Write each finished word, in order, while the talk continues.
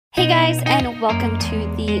Hey guys, and welcome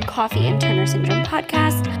to the Coffee and Turner Syndrome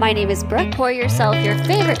podcast. My name is Brooke. Pour yourself your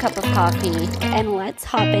favorite cup of coffee, and let's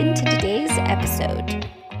hop into today's episode.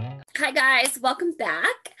 Hi guys, welcome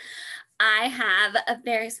back. I have a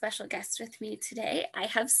very special guest with me today. I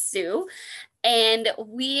have Sue, and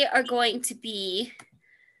we are going to be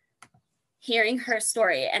hearing her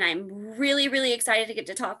story, and I'm really, really excited to get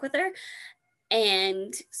to talk with her.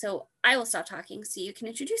 And so I will stop talking so you can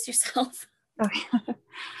introduce yourself. Okay.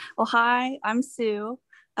 Well, hi, I'm Sue.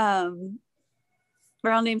 My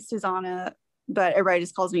real name's Susanna, but everybody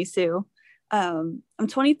just calls me Sue. I'm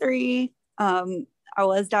 23. I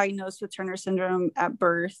was diagnosed with Turner syndrome at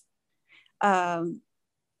birth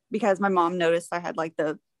because my mom noticed I had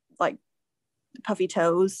the puffy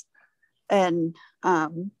toes, and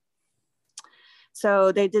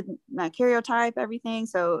so they did my karyotype, everything.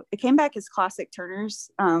 So it came back as classic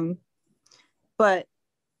Turner's, but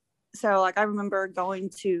so I remember going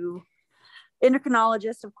to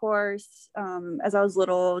endocrinologist, of course, as I was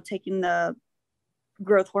little, taking the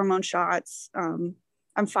growth hormone shots. I'm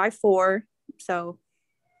 5'4", so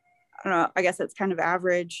I don't know, I guess that's kind of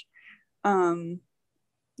average. Hormone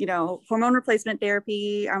replacement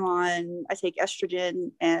therapy. I take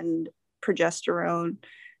estrogen and progesterone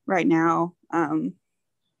right now.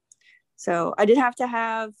 So I did have to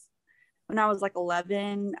have, when I was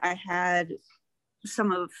 11, I had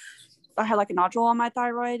a nodule on my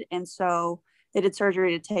thyroid, and so they did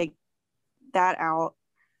surgery to take that out.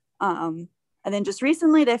 And then just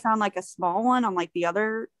recently they found a small one on the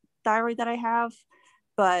other thyroid that I have,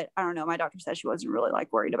 but I don't know, my doctor said she wasn't really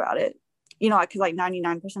worried about it, because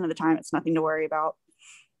 99% of the time it's nothing to worry about.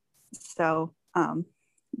 So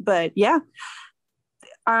but yeah,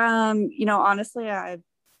 honestly, I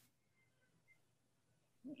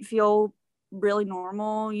feel really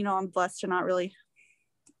normal. I'm blessed to not really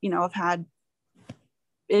have had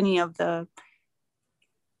any of the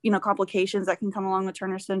complications that can come along with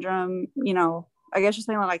Turner syndrome. I guess just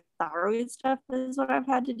mainly thyroid stuff is what I've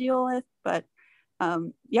had to deal with, but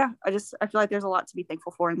yeah, I feel like there's a lot to be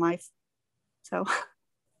thankful for in life. So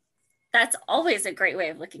that's always a great way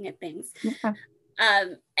of looking at things. Yeah.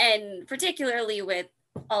 And particularly with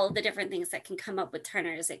all of the different things that can come up with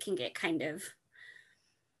Turner's, it can get kind of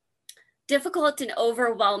difficult and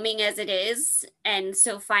overwhelming as it is. And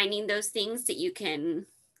so finding those things that you can,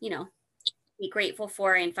 be grateful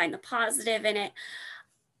for and find the positive in it.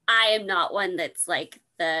 I am not one that's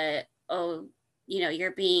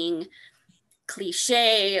you're being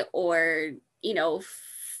cliche or,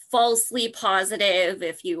 falsely positive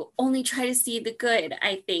if you only try to see the good.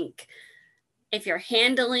 I think if you're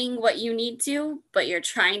handling what you need to, but you're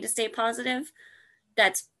trying to stay positive,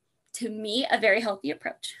 that's, to me, a very healthy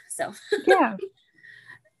approach. So yeah.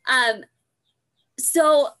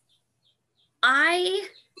 So I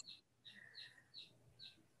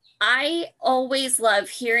always love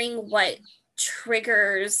hearing what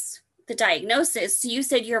triggers the diagnosis. So you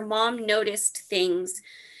said your mom noticed things.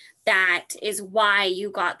 That is why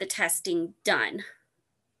you got the testing done.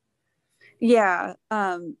 Yeah.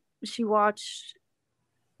 She watched,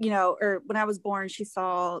 or when I was born, she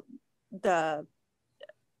saw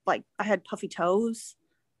I had puffy toes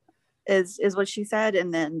is what she said.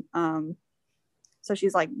 And then, so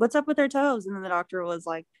she's like, what's up with her toes? And then the doctor was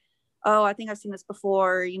like, oh, I think I've seen this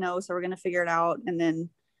before, so we're going to figure it out. And then,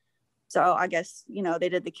 so I guess, they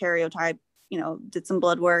did the karyotype, did some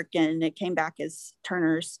blood work, and it came back as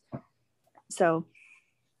Turner's. So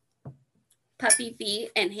puffy feet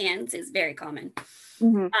and hands is very common.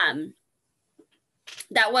 Mm-hmm.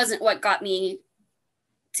 That wasn't what got me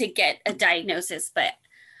to get a diagnosis, but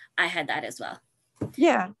I had that as well.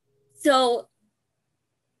 Yeah. So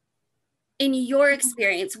in your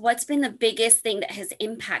experience, what's been the biggest thing that has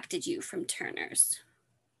impacted you from Turner's?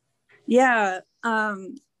 Yeah,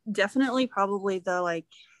 definitely probably the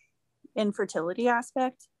infertility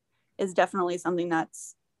aspect is definitely something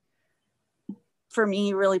that's, for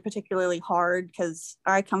me, really particularly hard, because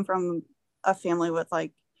I come from a family with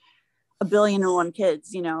 1,000,000,001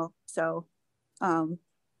 kids, so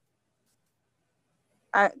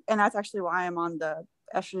and that's actually why I'm on the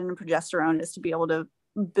estrogen and progesterone, is to be able to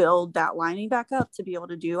build that lining back up to be able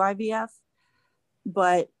to do IVF.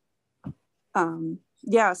 But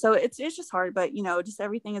yeah, so it's just hard, but just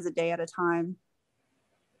everything is a day at a time.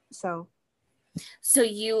 So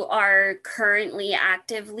you are currently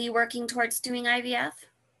actively working towards doing IVF?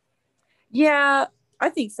 Yeah, I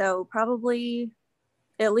think so. Probably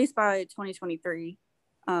at least by 2023.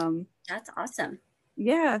 That's awesome.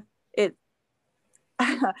 Yeah,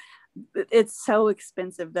 it's so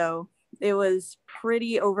expensive though. It was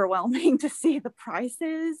pretty overwhelming to see the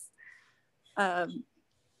prices.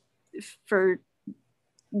 for,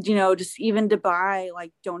 just even to buy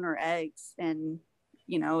like donor eggs, and,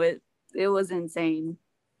 it was insane.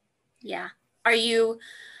 Yeah. Are you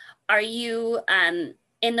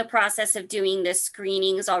in the process of doing the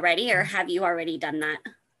screenings already, or have you already done that?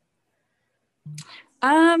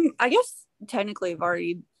 I guess technically I've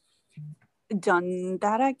already done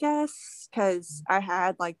that, I guess, because I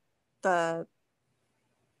had like the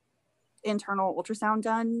internal ultrasound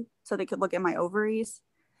done so they could look at my ovaries.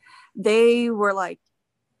 They were like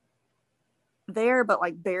there, but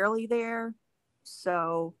like barely there.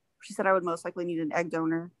 So she said I would most likely need an egg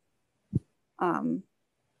donor.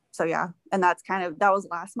 So yeah, and that was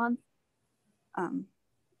last month.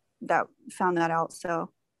 That found that out.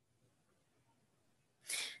 So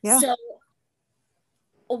yeah. So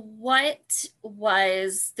what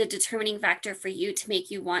was the determining factor for you to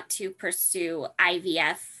make you want to pursue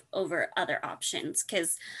IVF over other options?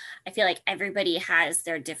 Because I feel like everybody has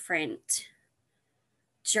their different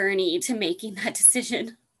journey to making that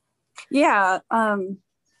decision. Yeah. I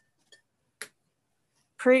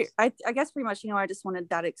guess pretty much, I just wanted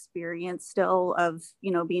that experience still of,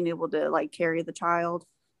 being able to like carry the child.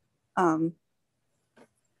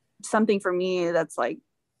 Something for me that's like,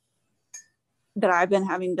 that I've been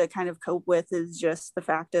having to kind of cope with is just the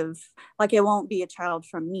fact of like, it won't be a child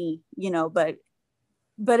from me, but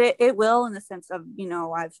it will, in the sense of,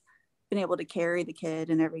 I've been able to carry the kid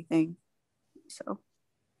and everything. So.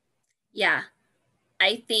 Yeah.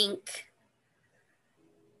 I think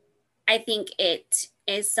it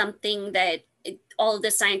is something that all of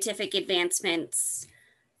the scientific advancements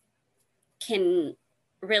can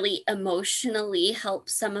really emotionally help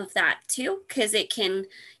some of that too, because it can,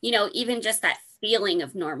 even just that feeling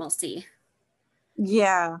of normalcy.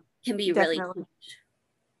 Yeah. Can be definitely. Really.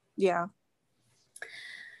 Yeah.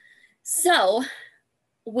 So,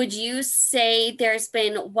 would you say there's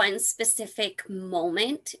been one specific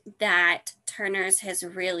moment that Turner's has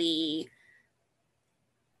really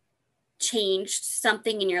changed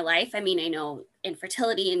something in your life? I mean, I know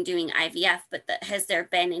infertility and doing IVF, but has there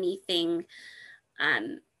been anything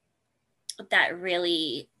that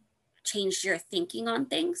really changed your thinking on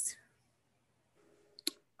things?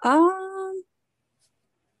 I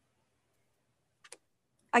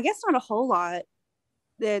guess not a whole lot.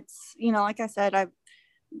 It's, like I said, I've,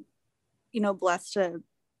 blessed to,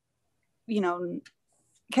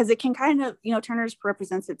 because it can kind of, Turner's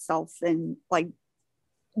represents itself in like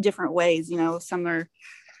different ways. Some are,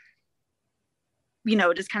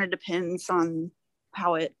 it just kind of depends on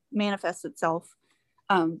how it manifests itself.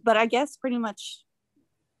 But I guess pretty much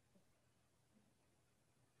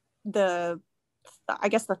the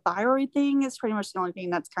thyroid thing is pretty much the only thing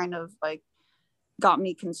that's kind of like got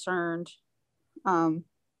me concerned.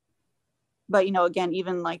 But again,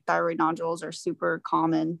 even like thyroid nodules are super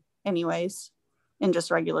common anyways in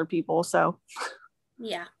just regular people. So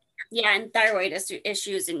yeah, and thyroid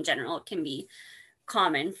issues in general can be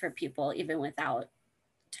common for people even without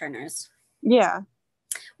Turner's. Yeah.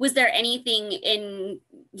 Was there anything in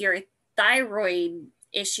your thyroid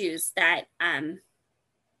issues that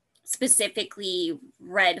specifically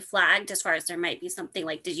red flagged, as far as there might be something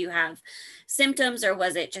like, did you have symptoms, or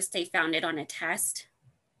was it just they found it on a test?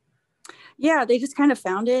 Yeah, they just kind of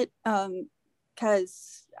found it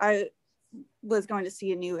because I was going to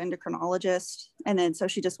see a new endocrinologist, and then so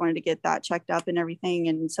she just wanted to get that checked up and everything,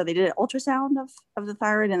 and so they did an ultrasound of the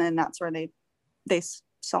thyroid, and then that's where they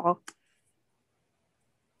saw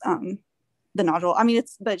the nodule. I mean,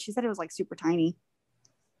 but she said it was like super tiny,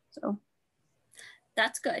 so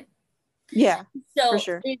that's good. Yeah, so for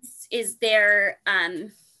sure. Is there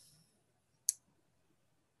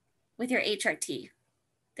with your HRT,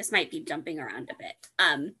 this might be jumping around a bit,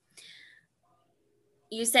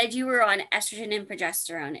 you said you were on estrogen and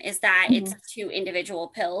progesterone. Is that it's 2 individual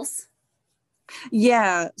pills?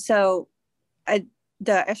 Yeah. So the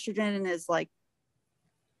estrogen is like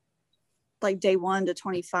day 1 to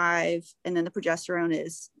 25. And then the progesterone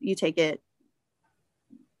is, you take it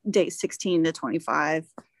day 16 to 25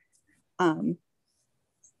 to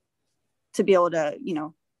be able to,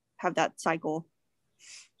 have that cycle.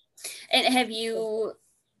 And have you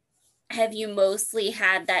mostly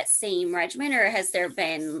had that same regimen, or has there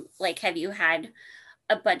been like, have you had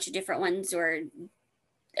a bunch of different ones or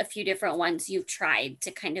a few different ones you've tried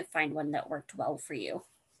to kind of find one that worked well for you?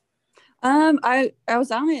 I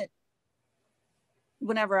was on it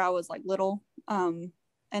whenever I was like little. And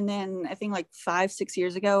then I think like 5-6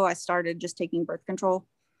 years ago, I started just taking birth control.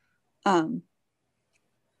 And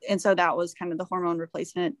so that was kind of the hormone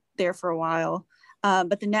replacement there for a while.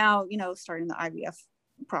 But then now, starting the IVF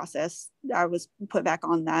process, I was put back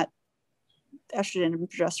on that. estrogen and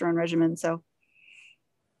progesterone regimen.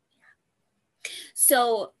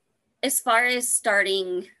 So as far as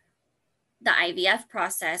starting the IVF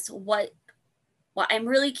process, what I'm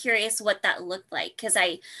really curious what that looked like. Cause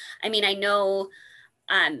I mean, I know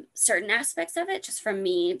certain aspects of it just from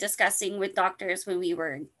me discussing with doctors when we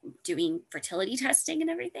were doing fertility testing and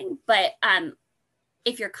everything. But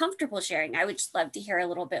if you're comfortable sharing, I would just love to hear a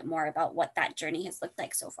little bit more about what that journey has looked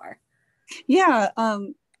like so far. Yeah.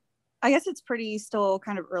 I guess it's pretty still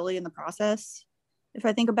kind of early in the process. If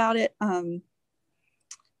I think about it,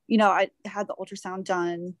 you know, I had the ultrasound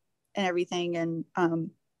done and everything. And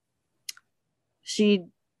she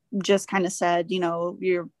just kind of said, you know,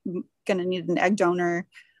 you're going to need an egg donor.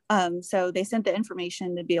 So they sent the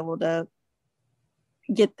information to be able to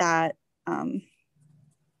get that,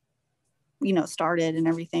 you know, started and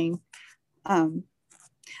everything. But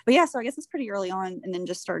yeah, so I guess it's pretty early on, and then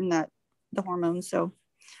just starting the hormones. So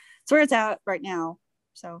it's where it's at right now.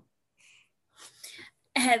 So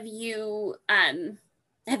have you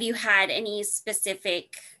had any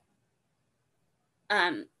specific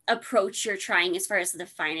approach you're trying as far as the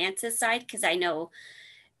finances side? Because I know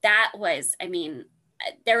that was, I mean,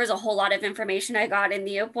 there was a whole lot of information I got in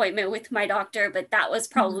the appointment with my doctor, but that was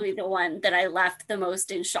probably the one that I left the most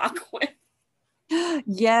in shock with.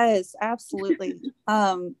 Yes, absolutely.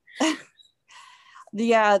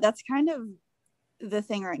 Yeah, that's kind of the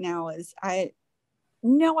thing right now is I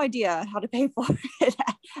no idea how to pay for it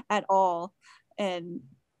at all. And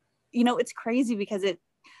you know, it's crazy because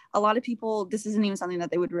a lot of people, this isn't even something that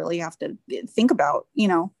they would really have to think about, you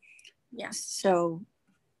know. Yeah. So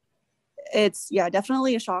it's, yeah,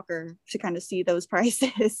 definitely a shocker to kind of see those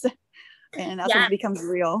prices. And that's when it becomes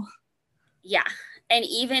real. Yeah. And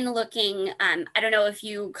even looking, I don't know if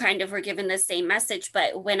you kind of were given the same message,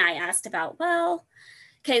 but when I asked about, well,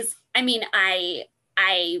 because I mean, I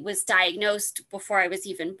was diagnosed before I was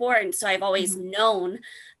even born. So I've always known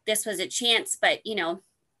this was a chance, but you know,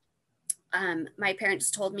 my parents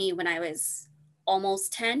told me when I was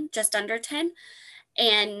almost 10, just under 10.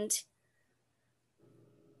 And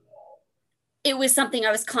it was something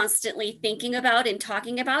I was constantly thinking about and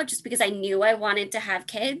talking about just because I knew I wanted to have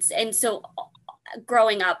kids. And so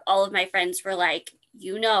growing up, all of my friends were like,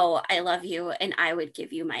 you know, I love you and I would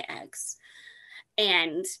give you my eggs.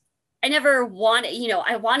 And I never wanted, you know,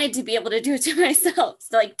 I wanted to be able to do it to myself,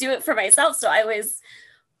 so like do it for myself. So I was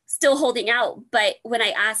still holding out. But when I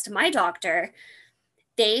asked my doctor,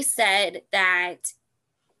 they said that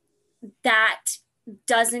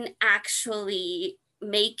doesn't actually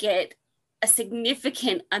make it a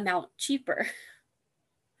significant amount cheaper.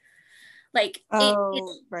 Like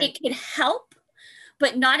it could help,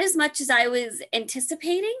 but not as much as I was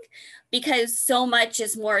anticipating, because so much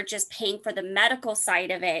is more just paying for the medical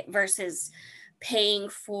side of it versus paying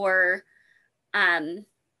for,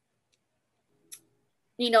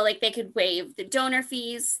 you know, like they could waive the donor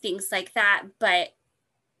fees, things like that. But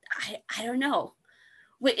I don't know.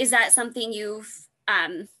 Is that something you've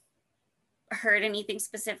heard anything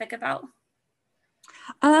specific about?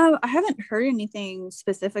 I haven't heard anything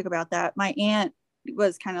specific about that. My aunt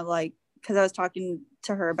was kind of like, because I was talking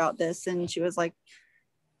to her about this, and she was like,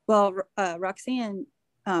 well, Roxanne,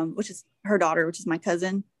 which is her daughter, which is my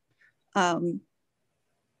cousin. Hi,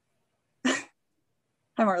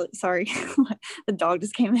 Marley. Sorry. The dog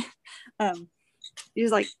just came in. He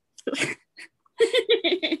was like,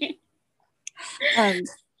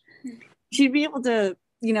 she'd be able to,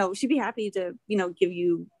 you know, she'd be happy to, you know, give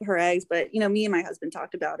you her eggs. But, you know, me and my husband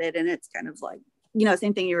talked about it, and it's kind of like, you know,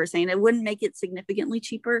 same thing you were saying. It wouldn't make it significantly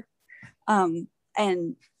cheaper.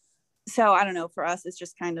 And so I don't know, for us, it's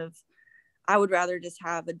just kind of, I would rather just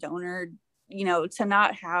have a donor, you know, to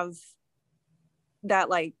not have that,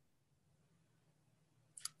 like,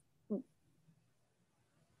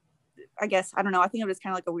 I guess, I don't know. I think it was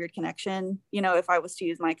kind of like a weird connection. You know, if I was to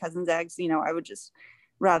use my cousin's eggs, you know, I would just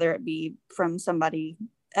rather it be from somebody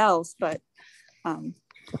else. But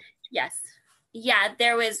yes. Yeah,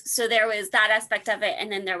 there was that aspect of it.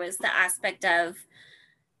 And then there was the aspect of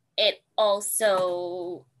it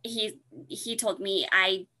also, he told me,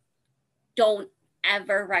 I don't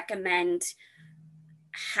ever recommend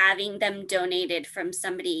having them donated from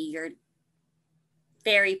somebody you're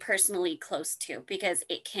very personally close to, because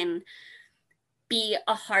it can be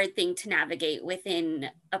a hard thing to navigate within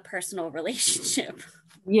a personal relationship.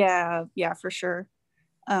 Yeah, for sure.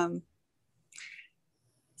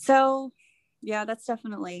 So yeah, that's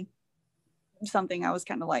definitely something I was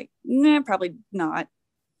kind of like, nah, probably not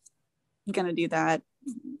gonna do that.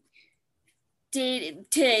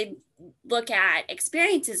 To look at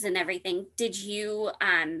experiences and everything, did you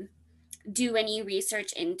do any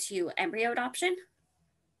research into embryo adoption?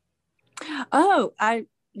 Oh, I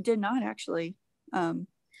did not actually. I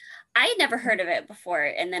had never heard of it before,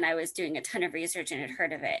 and then I was doing a ton of research and had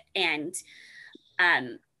heard of it. And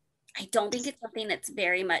I don't think it's something that's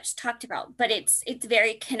very much talked about, but it's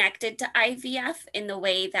very connected to IVF in the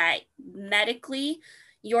way that medically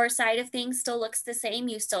your side of things still looks the same.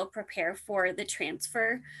 You still prepare for the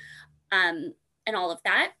transfer and all of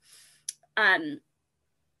that.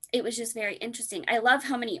 It was just very interesting. I love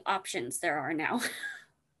how many options there are now.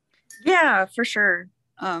 Yeah, for sure.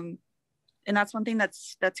 And that's one thing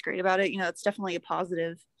that's great about it. It's definitely a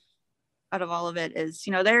positive out of all of it is,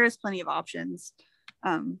 there is plenty of options.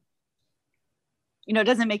 It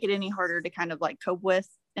doesn't make it any harder to kind of like cope with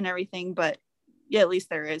and everything, but yeah, at least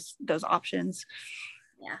there is those options.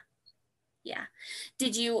 Yeah.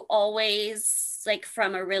 Did you always, like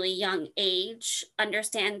from a really young age,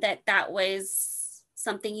 understand that was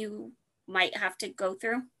something you might have to go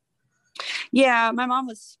through? Yeah, my mom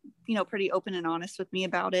was, pretty open and honest with me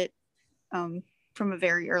about it from a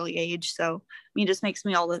very early age. So, it just makes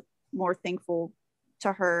me all the more thankful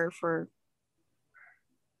to her for,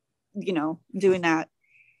 doing that.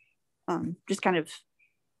 Just kind of,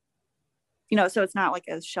 so it's not like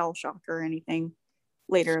a shell shock or anything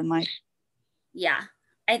later in life. Yeah.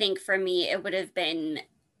 I think for me, it would have been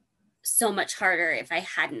so much harder if I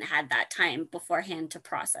hadn't had that time beforehand to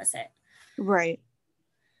process it. Right.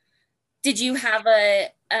 Did you have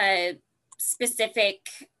a specific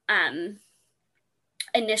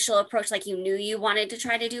initial approach, like you knew you wanted to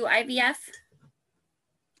try to do IVF?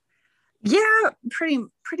 Yeah,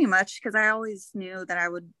 pretty much, because I always knew that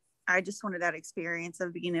I just wanted that experience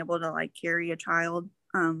of being able to like carry a child.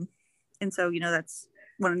 And so, that's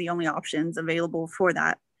one of the only options available for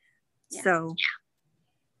that. Yeah. So,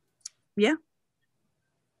 yeah.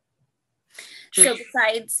 So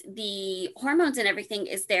besides the hormones and everything,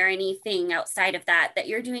 is there anything outside of that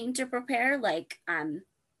you're doing to prepare, like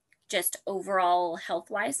just overall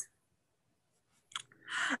health wise?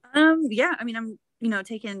 Yeah, I'm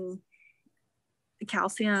taking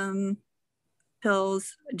calcium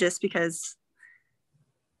pills just because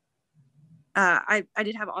I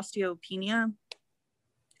did have osteopenia,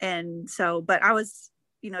 and so but I was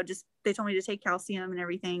just they told me to take calcium and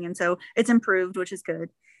everything, and so it's improved, which is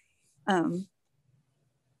good.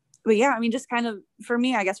 But yeah, just kind of for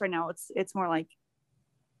me, I guess right now it's more like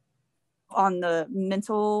on the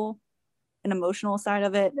mental and emotional side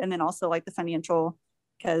of it, and then also like the financial,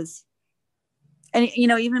 because and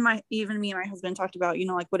even me and my husband talked about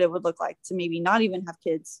like what it would look like to maybe not even have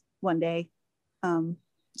kids one day.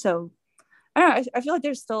 So I don't know, I feel like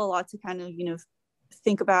there's still a lot to kind of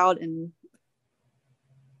think about and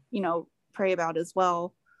pray about as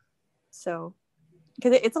well, so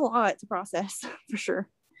because it's a lot to process for sure.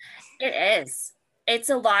 It is. It's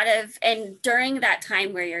a lot of, and during that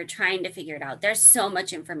time where you're trying to figure it out, there's so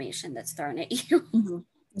much information that's thrown at you. Mm-hmm.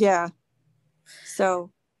 Yeah.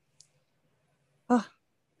 So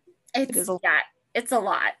it's a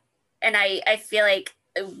lot. And I feel like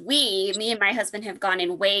me and my husband have gone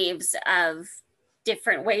in waves of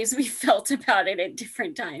different ways we felt about it at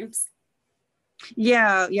different times.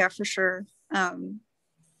 Yeah, for sure. I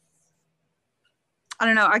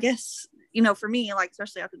don't know, I guess for me, like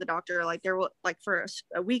especially after the doctor, like there was like for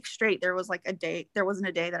a week straight there wasn't a day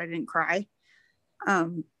that I didn't cry.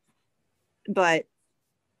 But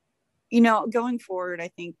going forward, I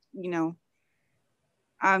think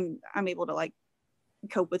I'm able to like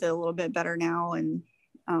cope with it a little bit better now, and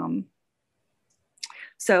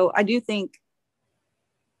so I do think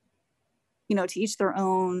to each their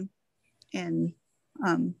own, and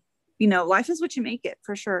life is what you make it,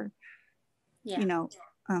 for sure. Yeah.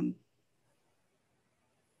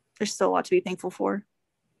 There's still a lot to be thankful for.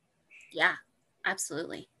 Yeah,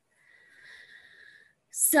 absolutely.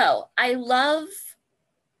 So I love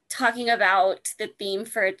talking about the theme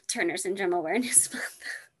for Turner Syndrome Awareness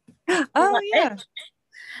Month. Oh yeah.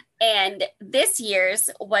 And this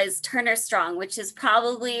year's was Turner Strong, which is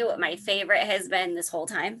probably what my favorite has been this whole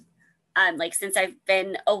time. Like since I've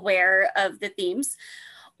been aware of the themes.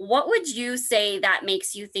 What would you say that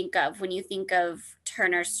makes you think of when you think of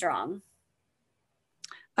Turner Strong?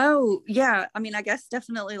 Oh yeah, I guess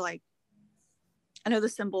definitely, like, I know the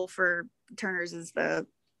symbol for Turner's is a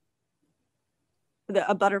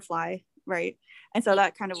butterfly, right? And so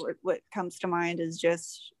that kind of what comes to mind is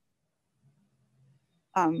just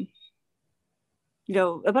a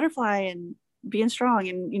butterfly and being strong,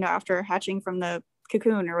 and after hatching from the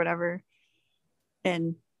cocoon or whatever,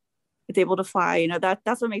 and it's able to fly,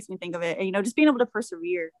 that's what makes me think of it, and just being able to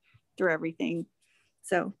persevere through everything.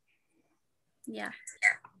 So yeah.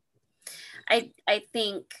 I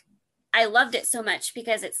think I loved it so much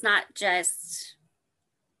because it's not just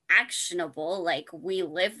actionable, like we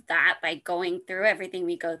live that by going through everything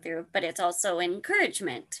we go through, but it's also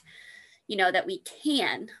encouragement, that we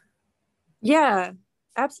can. Yeah,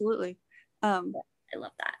 absolutely. I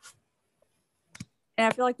love that. And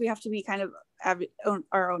I feel like we have to be kind of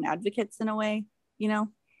our own advocates in a way,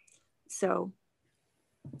 so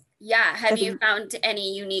yeah. Have you found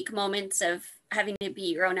any unique moments of having to be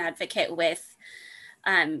your own advocate with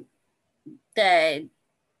the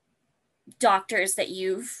doctors that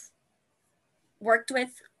you've worked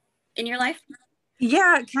with in your life?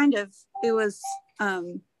 Yeah, kind of. It was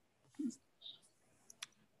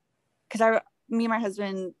because me and my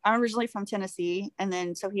husband, I'm originally from Tennessee, and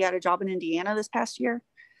then so he had a job in Indiana this past year,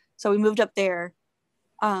 so we moved up there.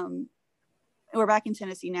 We're back in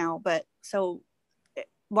Tennessee now, but so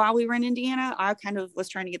while we were in Indiana, I kind of was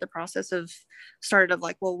trying to get the process started of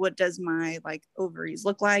like, well, what does my like ovaries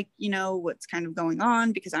look like? What's kind of going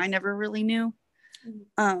on, because I never really knew.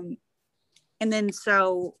 And then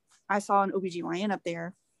so I saw an OBGYN up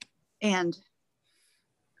there, and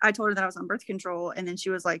I told her that I was on birth control, and then she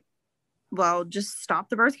was like, well, just stop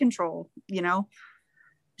the birth control.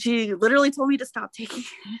 She literally told me to stop taking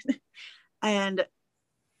it. And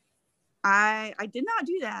I did not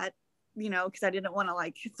do that, because I didn't want to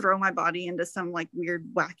like throw my body into some like weird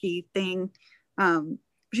wacky thing.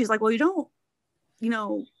 She's like, well, you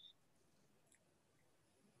don't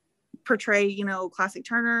portray classic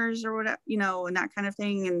Turners or whatever, and that kind of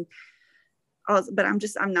thing. And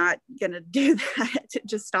I'm not gonna do that to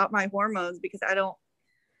just stop my hormones, because I don't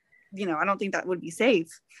think that would be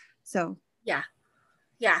safe. So yeah.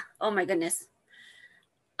 Oh my goodness.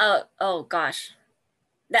 Oh gosh.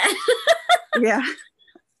 That yeah.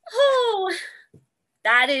 Oh,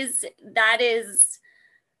 that is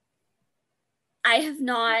I've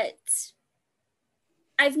not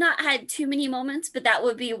had too many moments, but that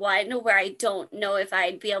would be one where I don't know if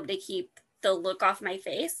I'd be able to keep the look off my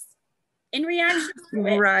face in reaction to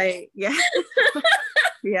it. Right. Yeah.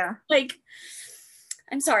 Yeah. Like,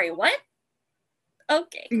 I'm sorry, what?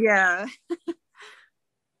 Okay. Yeah.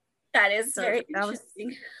 That is very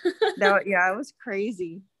interesting. It was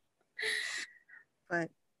crazy. But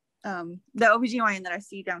the OBGYN that I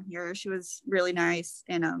see down here, she was really nice.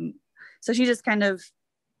 And so she just kind of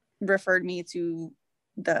referred me to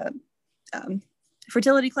the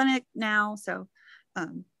fertility clinic now. So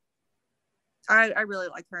I really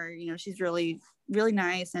like her. She's really, really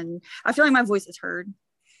nice. And I feel like my voice is heard.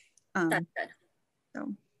 That's good.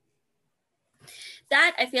 So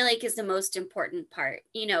that I feel like is the most important part,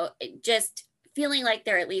 just feeling like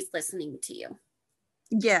they're at least listening to you.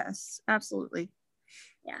 Yes, absolutely.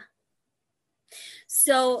 Yeah.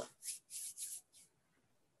 So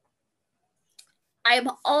I'm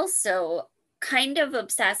also kind of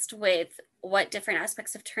obsessed with what different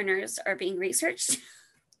aspects of Turners are being researched.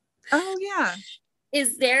 Oh, yeah.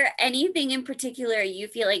 Is there anything in particular you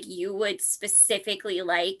feel like you would specifically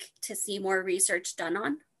like to see more research done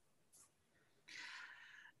on?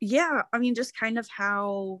 Yeah, I mean, just kind of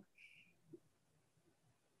how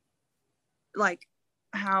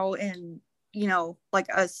in, like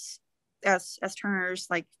us as Turners,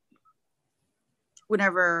 like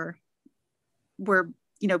whenever we're,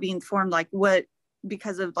 being formed, like what,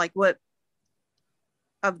 because of like what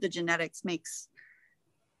of the genetics makes,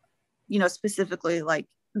 specifically like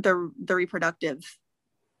the reproductive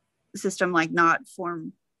system, like not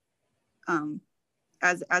form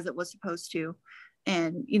as it was supposed to.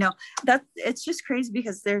 And that it's just crazy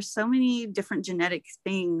because there's so many different genetic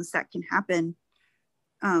things that can happen.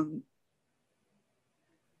 I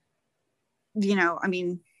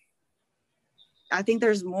mean, I think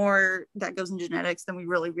there's more that goes in genetics than we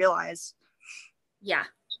really realize. Yeah.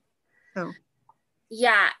 So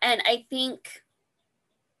yeah, and I think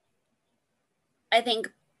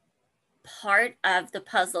part of the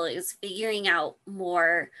puzzle is figuring out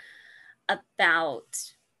more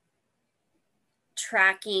about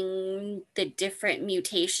tracking the different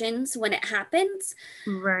mutations when it happens.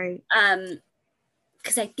 Right.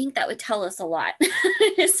 Because I think that would tell us a lot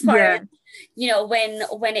as far as,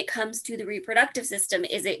 when it comes to the reproductive system.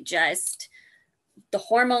 Is it just the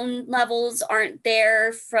hormone levels aren't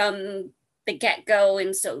there from the get-go,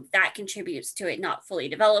 and so that contributes to it not fully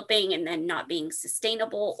developing and then not being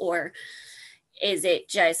sustainable? Or is it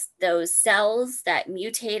just those cells that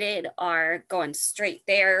mutated are going straight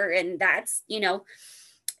there? And that's,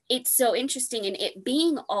 it's so interesting. And it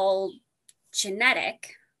being all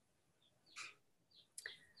genetic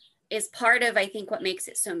is part of, I think, what makes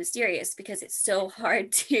it so mysterious, because it's so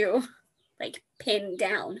hard to like pin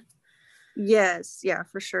down. Yes. Yeah,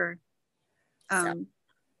 for sure.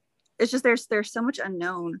 It's just there's so much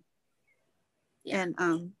unknown. Yeah.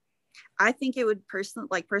 And I think it would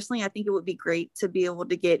personally, I think it would be great to be able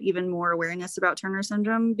to get even more awareness about Turner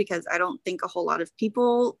syndrome, because I don't think a whole lot of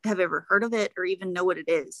people have ever heard of it or even know what it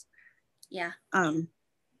is. Yeah.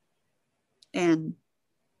 And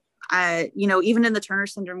I, even in the Turner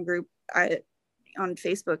syndrome group, on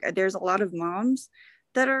Facebook, there's a lot of moms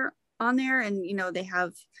that are on there, and, they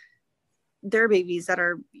have their babies that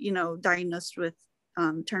are, diagnosed with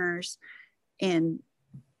Turner's, and,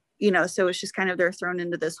 so it's just kind of, they're thrown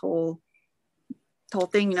into this whole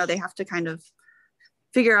thing, they have to kind of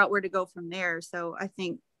figure out where to go from there. So I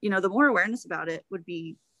think, the more awareness about it would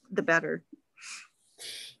be, the better.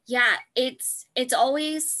 Yeah, it's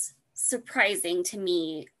always surprising to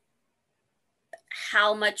me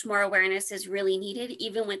how much more awareness is really needed,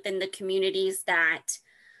 even within the communities that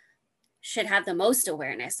should have the most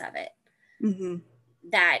awareness of it. Mm-hmm.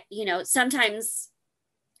 That, sometimes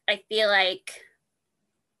I feel like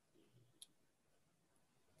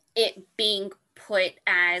it being put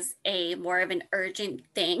as a more of an urgent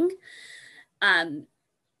thing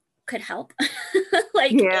could help.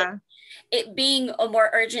 Like, yeah. It being a more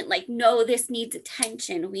urgent, like, no, this needs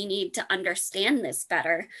attention. We need to understand this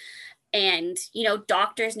better. And,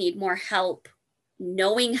 doctors need more help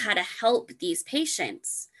knowing how to help these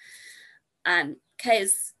patients.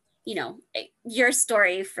 Because, your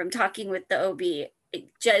story from talking with the OB, it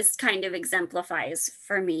just kind of exemplifies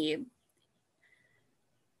for me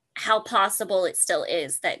how possible it still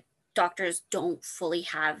is that doctors don't fully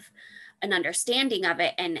have an understanding of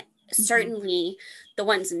it. And certainly the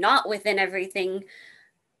ones not within everything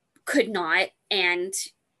could not. And,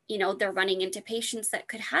 they're running into patients that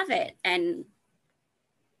could have it. And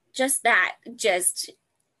just that just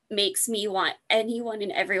makes me want anyone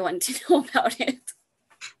and everyone to know about it.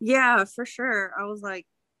 Yeah, for sure. I was like,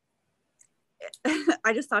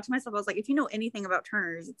 I just thought to myself, I was like, if you know anything about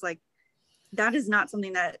Turner's, it's like, that is not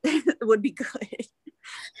something that would be good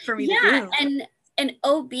for me to do. Yeah, and an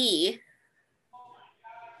OB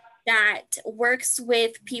that works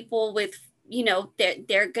with people with,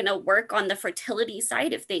 they're going to work on the fertility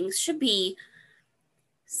side of things should be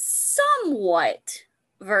somewhat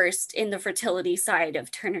versed in the fertility side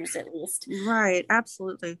of Turner's, at least. Right,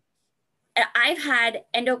 absolutely. I've had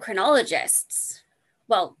endocrinologists,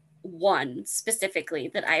 well, one specifically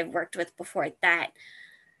that I've worked with before, that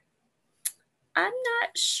I'm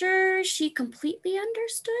not sure she completely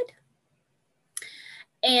understood.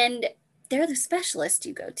 And they're the specialist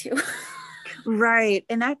you go to. Right.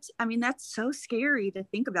 And that's so scary to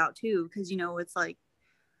think about too, because, it's like,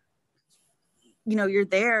 you're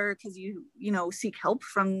there because you seek help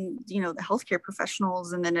from, the healthcare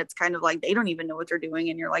professionals. And then it's kind of like, they don't even know what they're doing.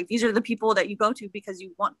 And you're like, these are the people that you go to because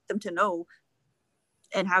you want them to know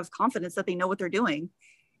and have confidence that they know what they're doing.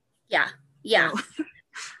 Yeah. Yeah. So.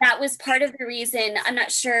 That was part of the reason. I'm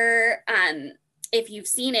not sure if you've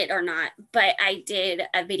seen it or not, but I did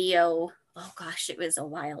a video. Oh gosh, it was a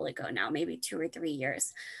while ago now, maybe 2 or 3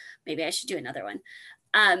 years. Maybe I should do another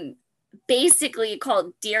one. Basically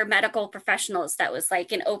called Dear Medical Professionals. That was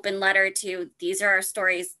like an open letter to, these are our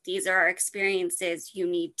stories, these are our experiences, you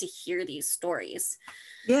need to hear these stories.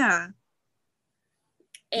 Yeah.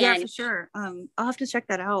 And yeah, for sure. I'll have to check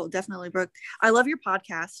that out. Definitely, Brooke. I love your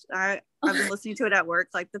podcast. I've been listening to it at work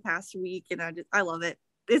like the past week, and I love it.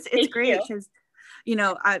 It's great because,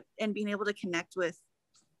 and being able to connect with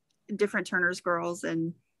different Turner's girls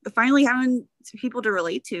and finally having people to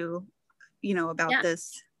relate to, about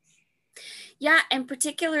this. Yeah, and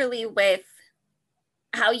particularly with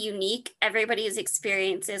how unique everybody's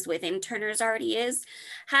experiences within Turner's already is,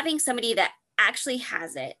 having somebody that actually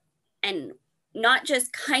has it and not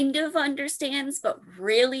just kind of understands, but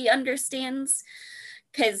really understands,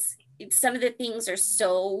 because some of the things are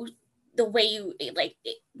so, the way you, like,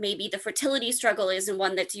 maybe the fertility struggle isn't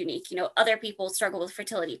one that's unique. Other people struggle with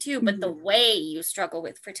fertility too, but the way you struggle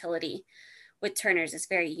with fertility with Turner's is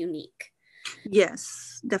very unique.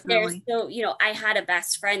 Yes, definitely. So, I had a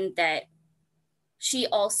best friend that she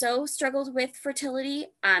also struggled with fertility.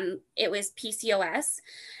 It was PCOS,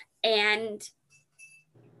 and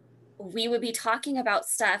we would be talking about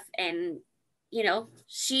stuff, and,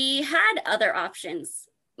 she had other options,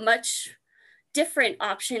 much different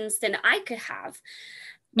options than I could have.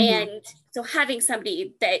 And so having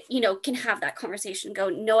somebody that, can have that conversation, go,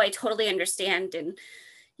 no, I totally understand. And,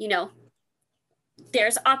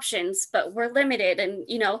 there's options, but we're limited. And,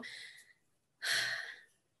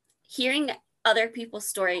 hearing other people's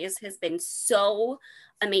stories has been so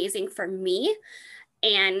amazing for me.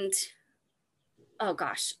 And oh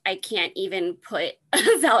gosh, I can't even put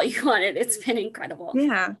a value on it. It's been incredible.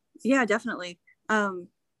 Yeah, Yeah, definitely.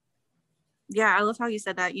 Yeah, I love how you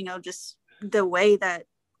said that, you know, just the way that,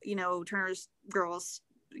 you know, Turner's girls,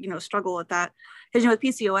 you know, struggle with that. Because, you know, with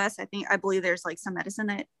PCOS, I believe there's like some medicine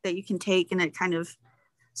that you can take and it kind of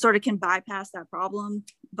sort of can bypass that problem.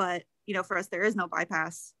 But, you know, for us, there is no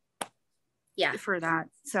bypass for that.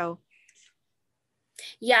 So,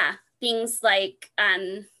 yeah, things like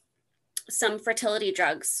some fertility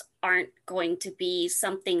drugs aren't going to be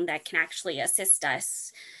something that can actually assist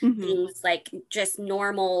us. Things like just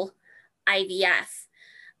normal IVF.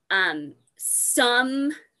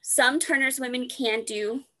 Some Turner's women can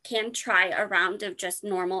try a round of just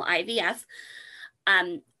normal IVF.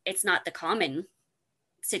 It's not the common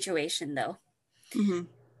situation though.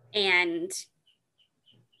 And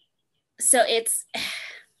so it's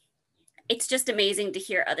just amazing to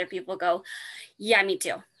hear other people go, yeah, me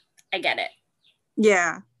too. I get it.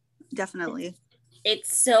 Yeah, definitely.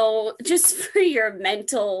 It's so just for your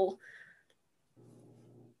mental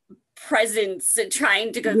presence and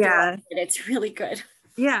trying to go through it, it's really good.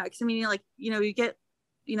 Yeah, because I mean, like, you know, you get,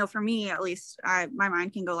 you know, for me at least, my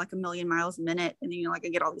mind can go like a million miles a minute, and you know, like I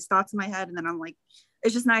get all these thoughts in my head, and then I'm like,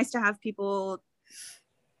 it's just nice to have people,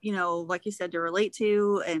 you know, like you said, to relate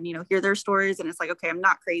to, and you know, hear their stories, and it's like, okay, I'm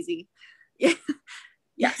not crazy. Yes.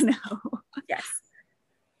 You know? Yes.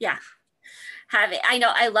 Yeah. I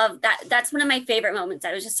know, I love that. That's one of my favorite moments.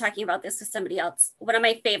 I was just talking about this with somebody else. One of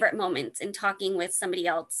my favorite moments in talking with somebody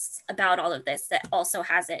else about all of this that also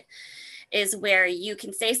has it is where you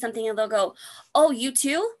can say something and they'll go, oh, you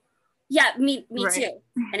too? Yeah, me too.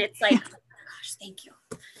 And it's like, oh gosh, thank you.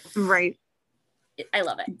 Right. I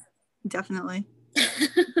love it. Definitely.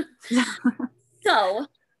 So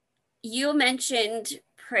you mentioned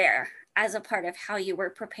prayer as a part of how you were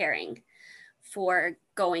preparing for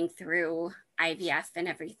going through IVF and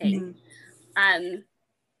everything. I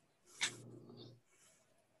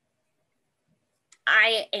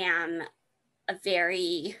am a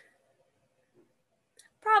very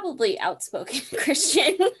probably outspoken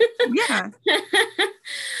Christian. Yeah.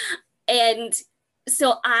 And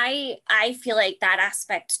so I feel like that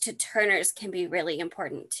aspect to Turner's can be really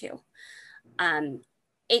important too.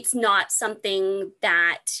 It's not something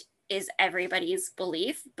that is everybody's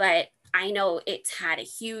belief, but I know it's had a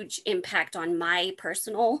huge impact on my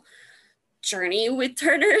personal journey with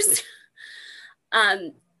Turner's.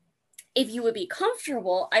 If you would be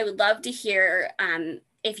comfortable, I would love to hear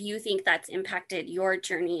if you think that's impacted your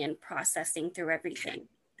journey and processing through everything.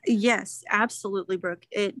 Yes, absolutely, Brooke.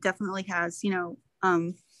 It definitely has. You know,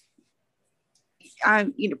 I'm,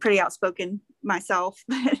 you know, pretty outspoken myself,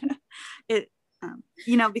 but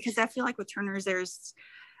you know, because I feel like with Turner's, there's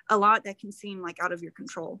a lot that can seem like out of your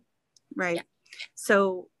control, right? Yeah.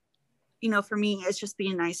 So, you know, for me, it's just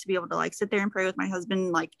being nice to be able to like sit there and pray with my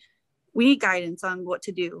husband. Like, we need guidance on what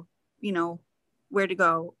to do, you know, where to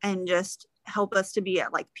go, and just help us to be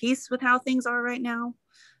at like peace with how things are right now,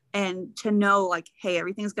 and to know like, hey,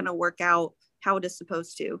 everything's going to work out how it is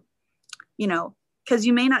supposed to, you know, because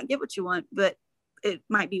you may not get what you want, but it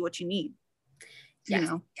might be what you need, you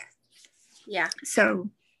know? Yeah. So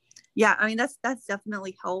yeah, I mean, that's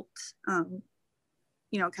definitely helped,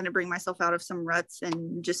 you know, kind of bring myself out of some ruts,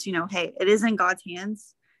 and just, you know, hey, it is in God's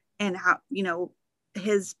hands, and how, you know,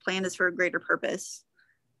 his plan is for a greater purpose.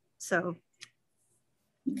 So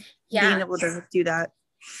being able to do that.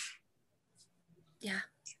 Yeah.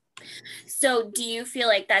 So do you feel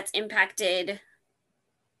like that's impacted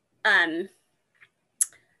the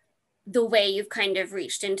way you've kind of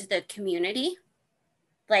reached into the community?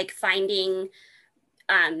 Like finding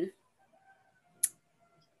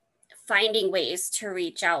ways to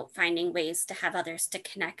reach out, finding ways to have others to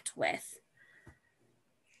connect with?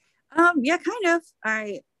 Yeah, kind of.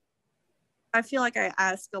 I feel like I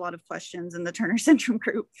ask a lot of questions in the Turner Syndrome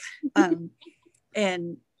group.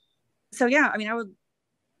 And so, yeah, I mean,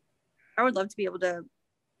 I would love to be able to,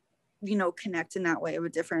 you know, connect in that way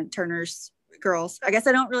with different Turner's girls. I guess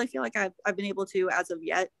I don't really feel like I've been able to as of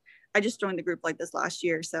yet. I just joined the group like this last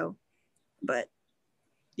year. So, but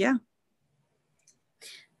yeah.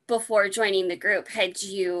 Before joining the group, had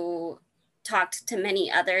you talked to many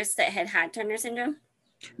others that had Turner Syndrome?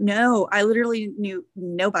 No, I literally knew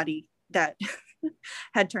nobody that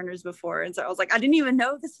had Turner's before. And so I was like, I didn't even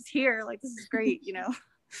know this is here. Like, this is great, you know?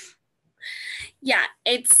 Yeah,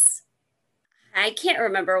 I can't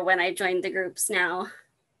remember when I joined the groups now.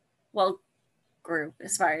 Well, group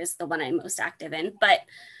as far as the one I'm most active in, but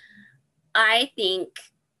I think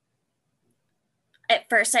at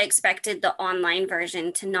first I expected the online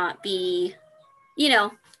version to not be, you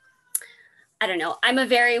know, I don't know. I'm a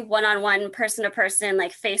very one-on-one, person-to-person,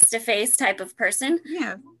 like face-to-face type of person.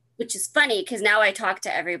 Yeah. which is funny because now I talk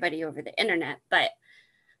to everybody over the internet, but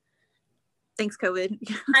thanks COVID.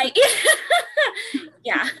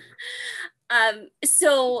 Yeah.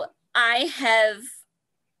 So I have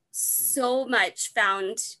so much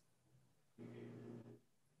found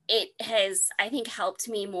it has, I think, helped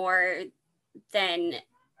me more than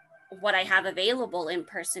what I have available in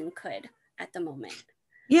person could at the moment.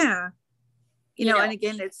 Yeah. You know, and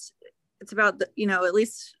again, it's about the, you know, at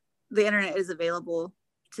least the internet is available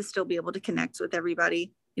to still be able to connect with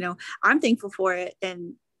everybody. You know, I'm thankful for it.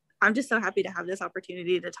 And I'm just so happy to have this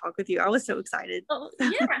opportunity to talk with you. I was so excited. Oh,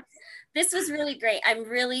 yeah. This was really great. I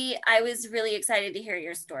was really excited to hear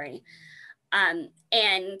your story.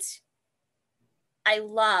 And I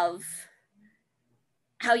love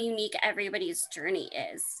how unique everybody's journey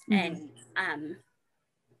is. Mm-hmm. And,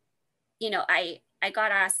 you know, I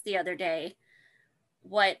got asked the other day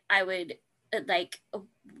what I would like,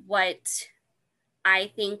 what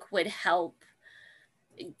I think would help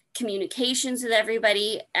communications with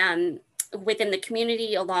everybody within the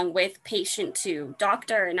community, along with patient to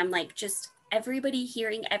doctor. And I'm like, just everybody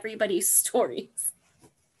hearing everybody's stories.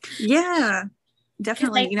 Yeah,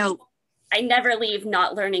 definitely. You know, I never leave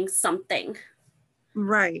not learning something.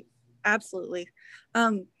 Right. Absolutely.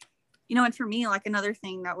 You know, and for me, like another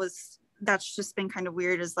thing that's just been kind of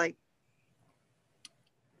weird is like,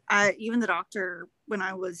 even the doctor, when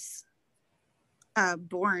I was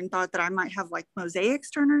born, thought that I might have like mosaic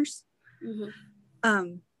Turners.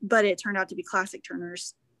 Mm-hmm. But it turned out to be classic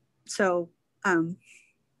Turners. So, I don't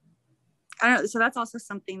know. So that's also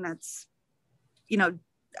something that's, you know,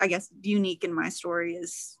 I guess unique in my story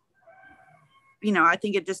is, you know, I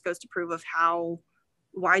think it just goes to prove of how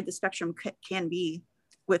wide the spectrum can be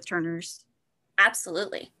with Turners.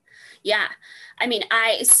 Absolutely. Yeah. I mean,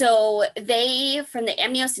 so they, from the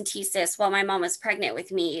amniocentesis, while my mom was pregnant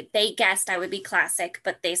with me, they guessed I would be classic,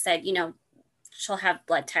 but they said, you know, she'll have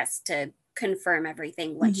blood tests to confirm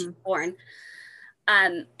everything when she's born.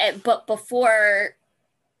 But before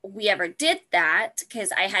we ever did that,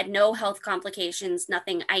 because I had no health complications,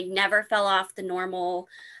 nothing, I never fell off the normal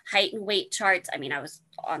height and weight charts. I mean, I was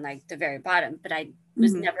on like the very bottom, but I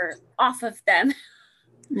was never off of them.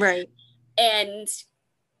 Right. And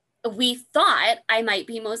we thought I might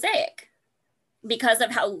be mosaic because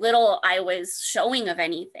of how little I was showing of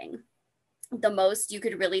anything. The most you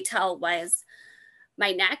could really tell was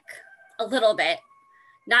my neck a little bit,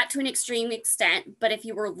 not to an extreme extent, but if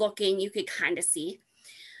you were looking, you could kind of see.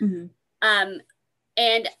 Mm-hmm.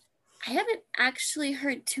 And I haven't actually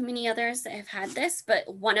heard too many others that have had this,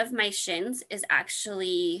 but one of my shins is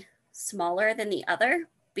actually smaller than the other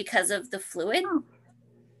because of the fluid. Oh,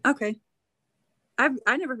 okay.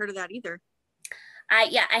 I never heard of that either. I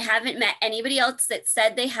haven't met anybody else that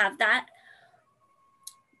said they have that,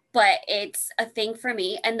 but it's a thing for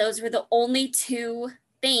me. And those were the only two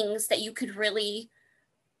things that you could really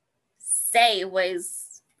say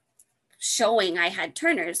was showing I had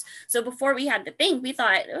Turners. So before we had the thing, we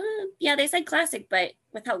thought, yeah, they said classic, but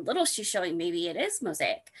with how little she's showing, maybe it is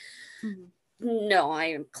mosaic. Mm-hmm. No, I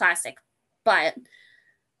am classic, but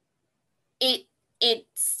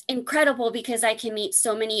it's incredible because I can meet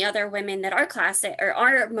so many other women that are classic or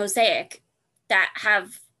are mosaic that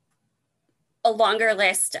have a longer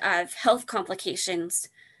list of health complications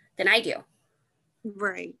than I do.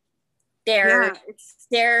 Right.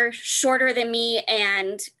 They're shorter than me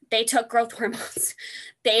and they took growth hormones.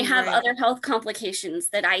 They have other health complications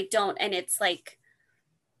that I don't. And it's like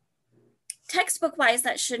textbook wise,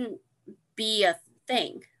 that shouldn't be a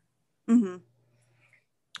thing. Mm-hmm.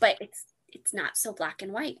 But it's not so black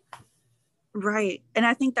and white. Right. And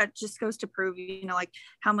I think that just goes to prove, you know, like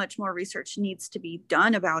how much more research needs to be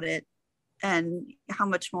done about it and how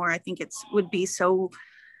much more I think would be so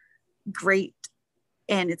great.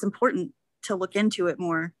 And it's important to look into it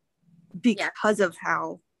more because of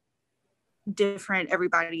how different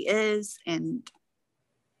everybody is. And,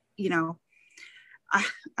 you know, I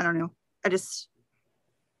don't know.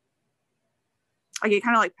 I get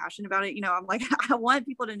kind of like passionate about it. You know, I'm like, I want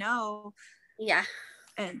people to know. Yeah.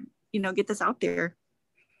 And, you know, get this out there.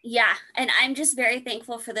 Yeah. And I'm just very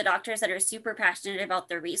thankful for the doctors that are super passionate about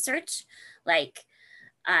their research. Like,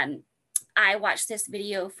 I watched this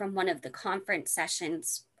video from one of the conference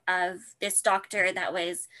sessions of this doctor that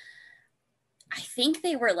was, I think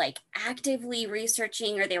they were like actively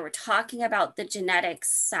researching or they were talking about the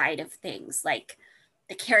genetics side of things, like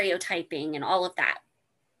the karyotyping and all of that.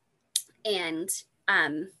 And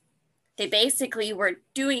they basically were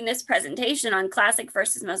doing this presentation on classic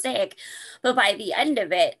versus mosaic. But by the end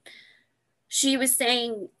of it, she was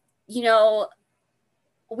saying, you know,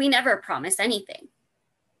 we never promise anything.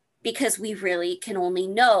 because we really can only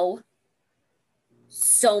know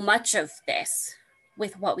so much of this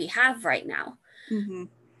with what we have right now. Mm-hmm.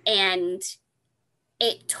 And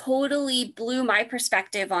it totally blew my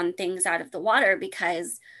perspective on things out of the water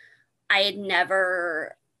because I had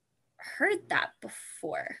never heard that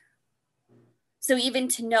before. So even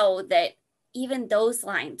to know that even those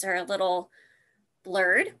lines are a little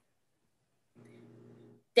blurred,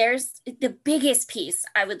 there's the biggest piece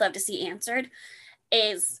I would love to see answered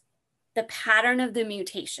is the pattern of the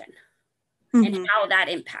mutation and how that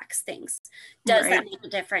impacts things. Does that make a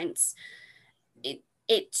difference?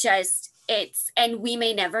 And we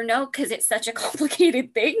may never know because it's such a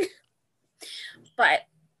complicated thing, but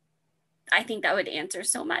I think that would answer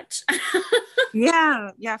so much.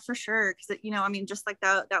 Yeah, for sure. Because, I mean, just like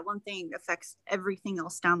that one thing affects everything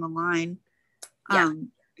else down the line,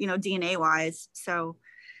 DNA wise. So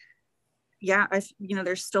yeah,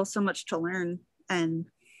 there's still so much to learn. And,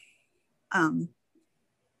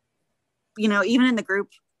 even in the group,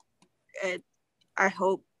 I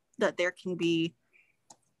hope that there can be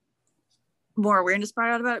more awareness brought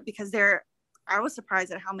out about it, because I was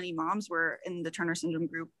surprised at how many moms were in the Turner syndrome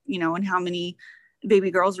group, and how many baby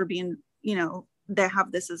girls were being, that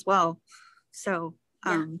have this as well. So,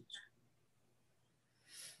 it's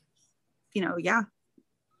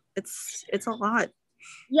a lot.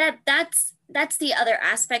 Yeah, that's the other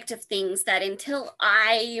aspect of things that until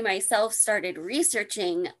I myself started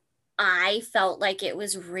researching, I felt like it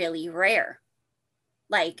was really rare,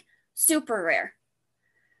 like super rare.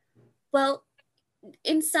 Well,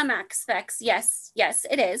 in some aspects, yes,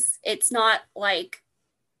 it is. It's not like,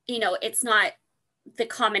 it's not the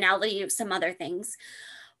commonality of some other things,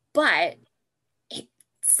 but it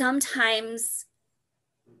sometimes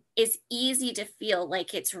is easy to feel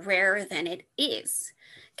like it's rarer than it is,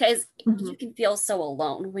 because you can feel so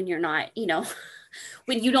alone when you're not,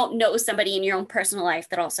 when you don't know somebody in your own personal life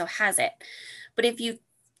that also has it. But if you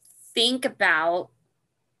think about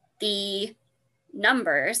the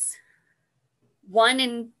numbers, 1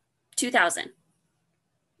 in 2,000,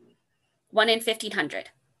 1 in 1,500.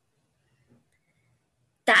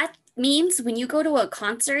 That means when you go to a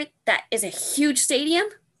concert that is a huge stadium,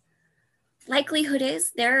 likelihood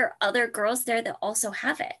is there are other girls there that also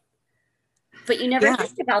have it. But you never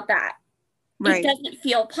think about that. Right. It doesn't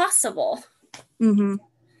feel possible. Mm-hmm.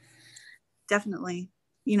 Definitely.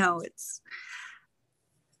 It's,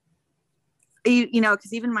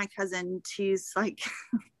 because even my cousin, she's like,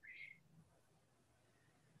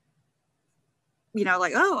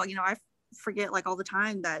 like, oh, I forget like all the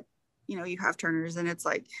time that, you have Turners, and it's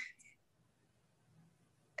like,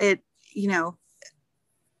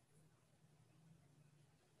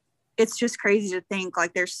 it's just crazy to think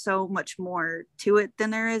like there's so much more to it than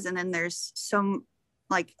there is. And then there's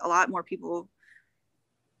like a lot more people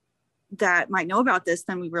that might know about this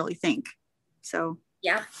than we really think. So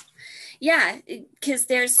yeah, because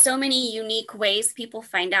there's so many unique ways people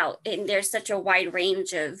find out, and there's such a wide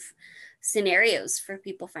range of scenarios for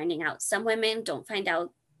people finding out. Some women don't find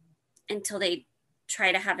out until they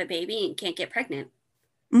try to have a baby and can't get pregnant.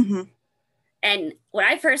 Mm-hmm. And when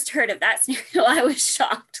I first heard of that scenario, I was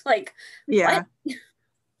shocked. Like, what?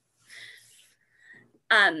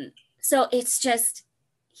 So it's just,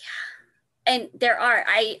 and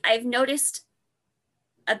I've noticed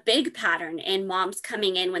a big pattern in moms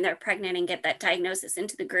coming in when they're pregnant and get that diagnosis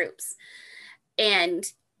into the groups.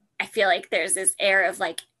 And I feel like there's this air of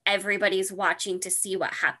like, everybody's watching to see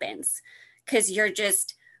what happens, because you're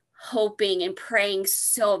just hoping and praying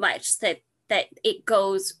so much that it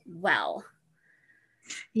goes well.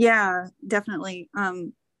 Yeah, definitely.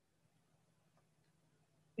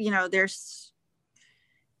 There's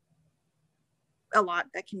a lot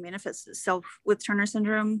that can manifest itself with Turner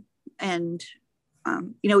syndrome. And,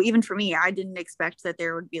 even for me, I didn't expect that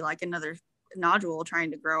there would be like another nodule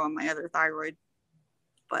trying to grow on my other thyroid.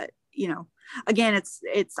 But, again,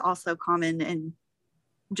 it's also common in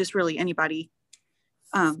just really anybody.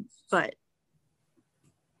 But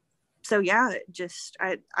so, yeah, just,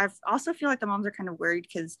 I also feel like the moms are kind of worried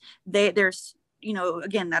because there's,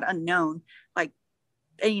 again, that unknown, like,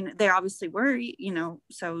 and they obviously worry,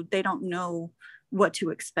 so they don't know what to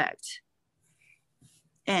expect.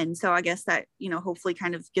 And so I guess that, hopefully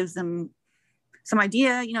kind of gives them some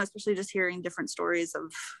idea, especially just hearing different stories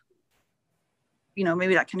of,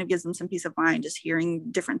 maybe that kind of gives them some peace of mind, just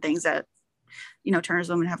hearing different things that, Turner's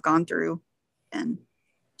women have gone through. And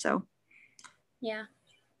so. Yeah.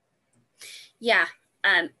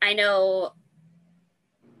 I know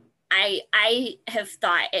I have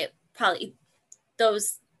thought it probably,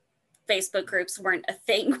 those Facebook groups weren't a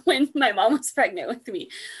thing when my mom was pregnant with me.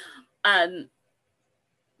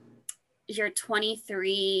 you're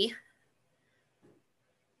 23,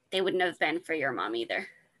 they wouldn't have been for your mom either.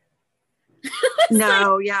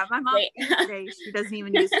 No, yeah, my mom today, she doesn't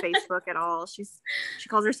even use Facebook at all. She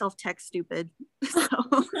calls herself tech stupid. So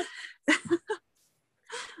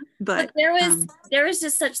but there was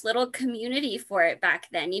just such little community for it back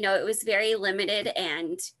then. You know, it was very limited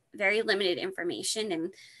and very limited information.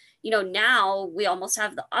 And, you know, now we almost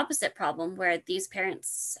have the opposite problem where these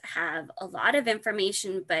parents have a lot of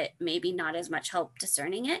information, but maybe not as much help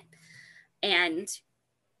discerning it. And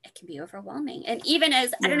it can be overwhelming. And even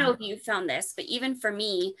as, I don't know if you found this, but even for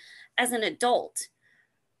me as an adult,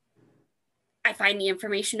 I find the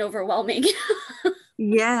information overwhelming.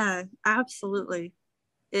 Yeah, absolutely.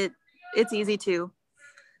 It's easy to.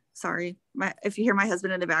 Sorry, if you hear my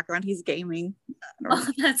husband in the background, he's gaming. Oh,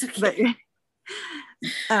 that's okay.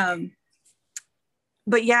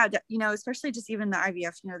 But yeah, you know, especially just even the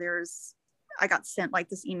IVF, you know, I got sent like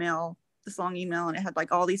this long email, and it had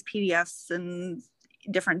like all these PDFs and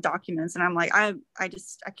different documents, and I'm like, I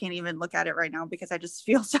can't even look at it right now because I just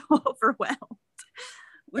feel so overwhelmed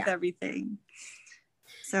with everything.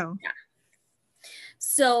 So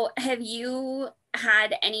have you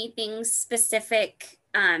had anything specific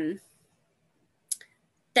that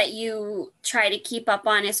you try to keep up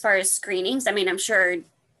on as far as screenings? I mean, I'm sure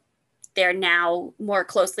they're now more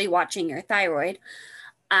closely watching your thyroid.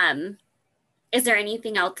 Is there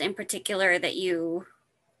anything else in particular that you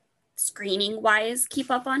screening wise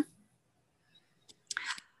keep up on?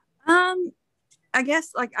 I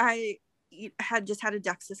guess like I had just had a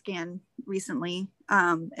DEXA scan recently,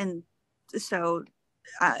 and so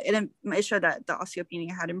it showed that the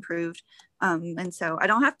osteopenia had improved, and so I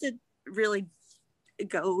don't have to really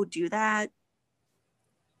go do that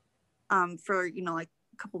for, you know, like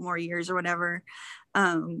a couple more years or whatever.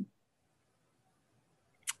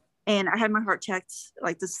 And I had my heart checked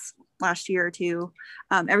like this last year or two.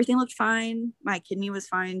 Everything looked fine. My kidney was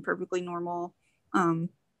fine, perfectly normal.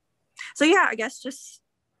 So yeah, I guess just,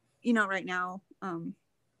 you know, right now, I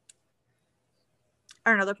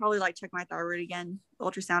don't know, they'll probably like check my thyroid again,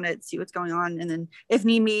 ultrasound it, see what's going on. And then if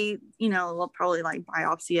need me, you know, they'll probably like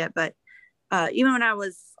biopsy it. But even when I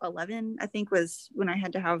was 11, I think was when I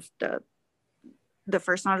had to have the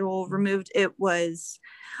first nodule removed, it was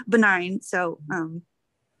benign. So,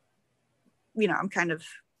 you know,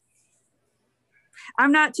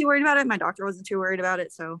 I'm not too worried about it. My doctor wasn't too worried about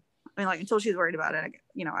it. So, I mean, like, until she's worried about it,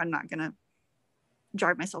 you know, I'm not going to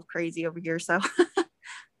drive myself crazy over here. So,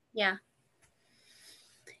 yeah.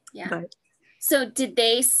 But, so did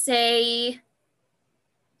they say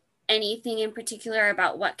anything in particular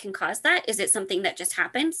about what can cause that? Is it something that just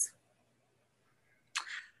happens?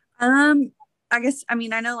 I guess, I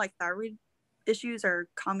mean, I know like thyroid issues are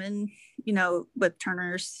common, you know, with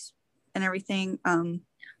Turner's and everything.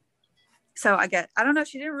 So I don't know,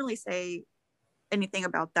 she didn't really say anything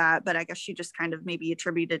about that, but I guess she just kind of maybe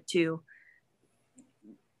attributed to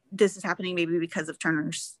this is happening maybe because of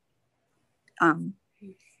Turner's.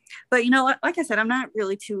 But, you know, like I said, I'm not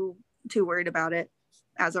really too worried about it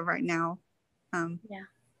as of right now.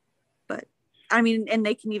 But I mean, and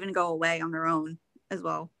they can even go away on their own as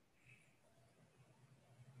well.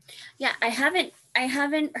 Yeah, I haven't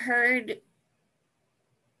heard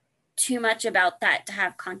too much about that to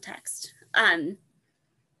have context.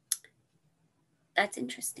 That's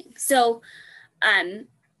interesting. So, are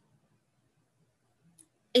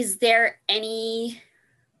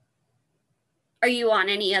you on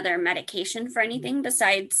any other medication for anything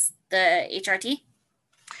besides the HRT?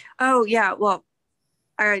 Oh yeah, well,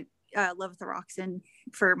 I levothyroxine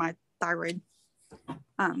for my thyroid.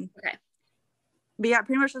 Okay. But yeah,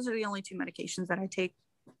 pretty much those are the only two medications that I take.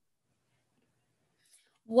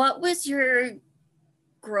 What was your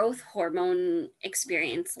growth hormone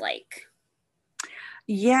experience like?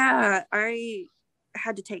 Yeah, I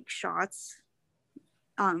had to take shots,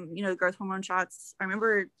 you know, the growth hormone shots. I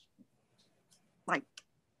remember like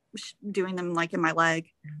doing them like in my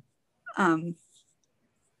leg.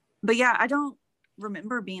 But yeah, I don't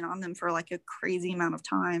remember being on them for like a crazy amount of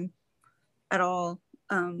time at all.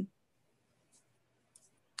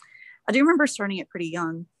 I do remember starting it pretty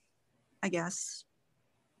young, I guess.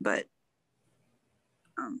 But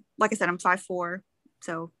like I said, I'm 5'4",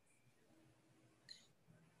 so.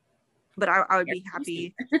 But I would be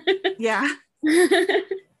happy. Yeah.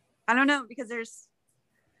 I don't know, because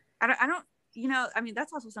I don't, you know, I mean,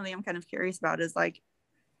 that's also something I'm kind of curious about is like,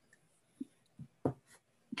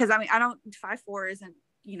 because I mean, 5'4" isn't,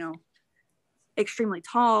 you know, extremely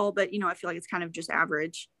tall, but, you know, I feel like it's kind of just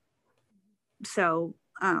average. So,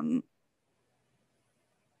 I'm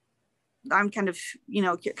kind of, you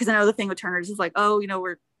know, because I know the thing with Turner's is like, oh, you know,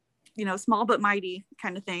 we're small but mighty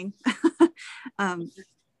kind of thing. I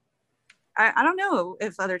don't know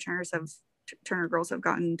if other Turner girls have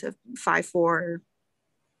gotten to 5'4",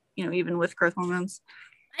 even with growth hormones.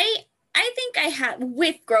 I think I have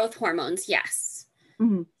with growth hormones, yes.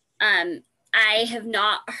 Mm-hmm. I have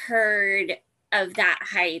not heard of that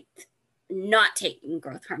height not taking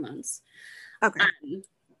growth hormones. Okay.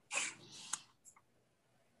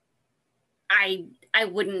 I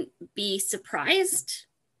wouldn't be surprised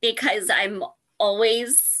because I'm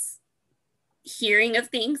always hearing of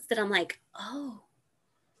things that I'm like, oh,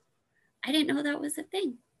 I didn't know that was a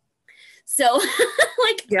thing. So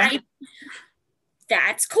like, yeah.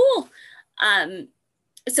 That's cool.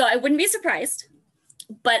 So I wouldn't be surprised,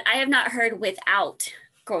 but I have not heard without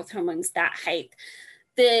growth hormones that height.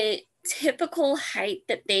 The typical height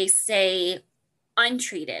that they say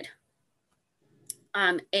untreated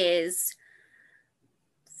is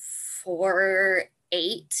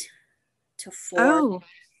 4'8" to 4'8",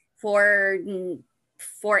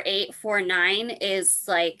 4'9" is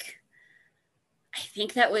like, I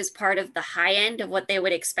think that was part of the high end of what they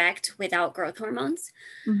would expect without growth hormones.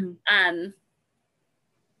 Mm-hmm.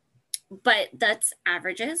 But that's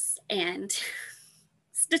averages and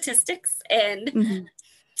statistics. And mm-hmm.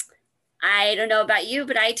 I don't know about you,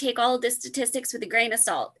 but I take all of the statistics with a grain of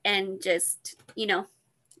salt and just,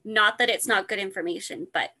 not that it's not good information,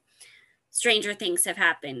 but stranger things have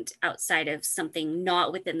happened outside of something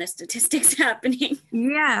not within the statistics happening.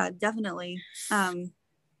 Yeah, definitely.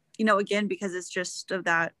 Again, because it's just of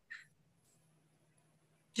that,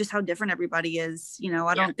 just how different everybody is,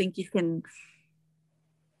 I don't think you can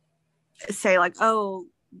say like, oh,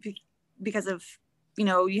 because of,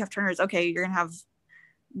 you have Turners, okay, you're going to have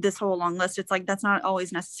this whole long list. It's like, that's not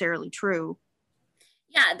always necessarily true.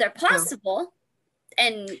 Yeah, they're possible. So,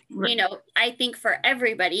 and, I think for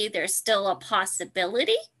everybody, there's still a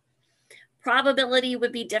possibility. Probability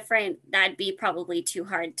would be different. That'd be probably too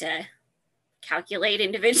hard to calculate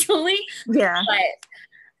individually. Yeah.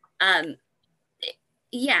 But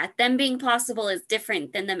yeah, them being possible is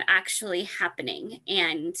different than them actually happening.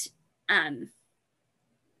 And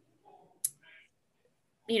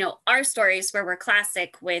our stories where we're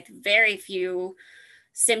classic with very few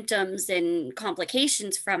symptoms and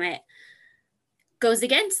complications from it goes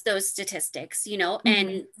against those statistics, mm-hmm.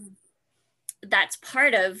 and that's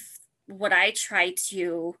part of what I try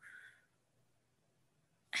to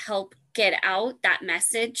help get out, that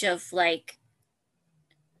message of like,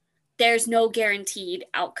 there's no guaranteed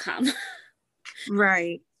outcome.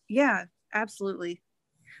 Right. Yeah, absolutely.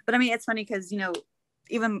 But I mean, it's funny because,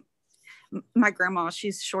 even my grandma,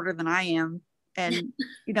 she's shorter than I am. And,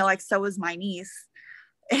 like, so is my niece.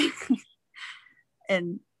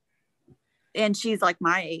 and she's like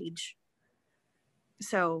my age.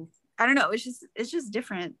 So I don't know. It's just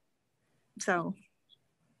different. So.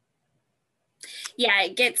 Yeah,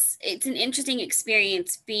 it's an interesting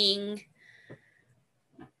experience being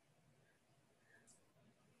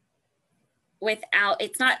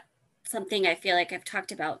it's not something I feel like I've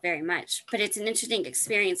talked about very much, but it's an interesting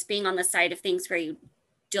experience being on the side of things where you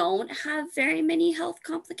don't have very many health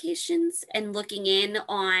complications and looking in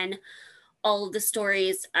on all of the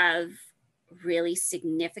stories of really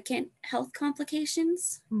significant health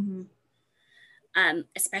complications. Mm-hmm.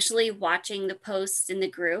 Especially watching the posts in the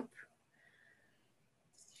group.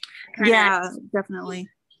 Yeah, definitely.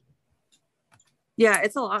 Yeah,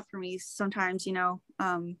 it's a lot for me sometimes,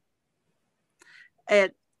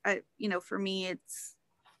 for me, it's,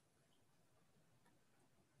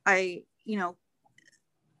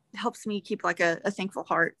 helps me keep like a thankful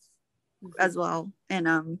heart mm-hmm. as well.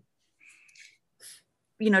 And,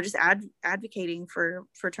 just advocating for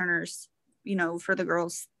Turners, for the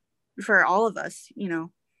girls, for all of us,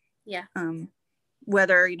 yeah.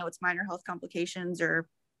 Whether, it's minor health complications or,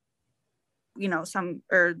 some,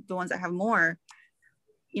 or the ones that have more,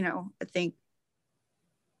 I think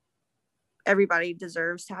everybody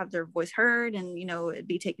deserves to have their voice heard and, it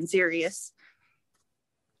be taken serious.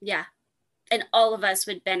 Yeah. And all of us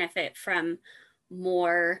would benefit from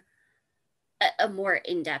a more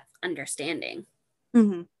in-depth understanding.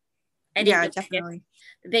 Mm-hmm. I think yeah, definitely.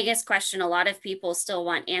 The biggest question a lot of people still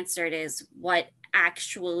want answered is what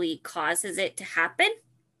actually causes it to happen.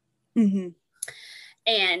 Mm-hmm.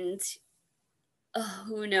 And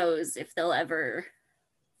who knows if they'll ever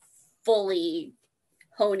fully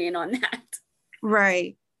hone in on that.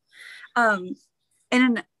 Right. And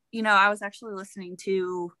I was actually listening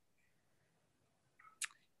to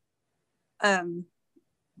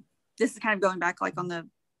this is kind of going back like on the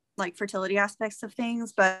like fertility aspects of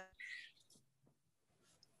things, but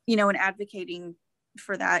and advocating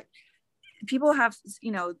for that, people have,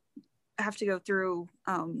 have to go through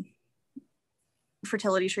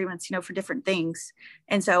fertility treatments, for different things.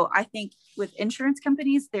 And so I think with insurance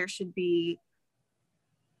companies, there should be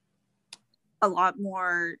a lot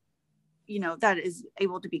more, that is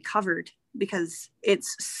able to be covered, because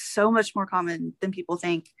it's so much more common than people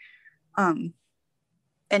think. And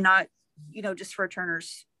not, just for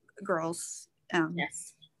Turner's girls.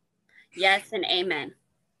 Yes, and amen.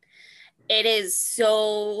 It is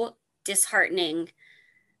so disheartening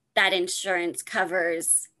that insurance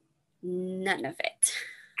covers none of it.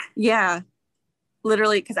 Yeah,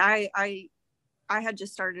 literally, because I had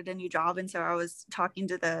just started a new job, and so I was talking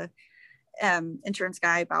to the insurance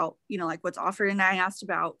guy about, like what's offered, and I asked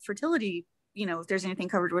about fertility, if there's anything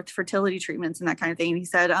covered with fertility treatments and that kind of thing. And he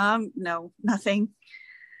said, no, nothing.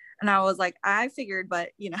 And I was like, I figured, but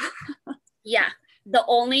Yeah. The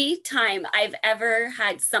only time I've ever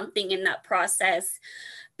had something in that process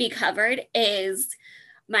be covered is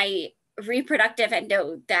my reproductive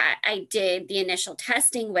endo that I did the initial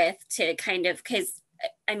testing with, to kind of, because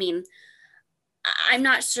I'm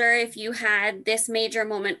not sure if you had this major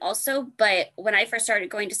moment also, but when I first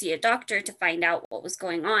started going to see a doctor to find out what was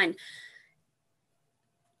going on,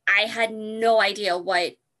 I had no idea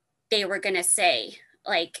what they were going to say.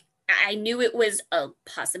 Like, I knew it was a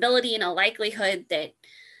possibility and a likelihood that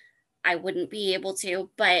I wouldn't be able to,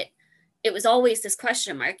 but it was always this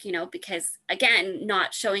question mark, because again,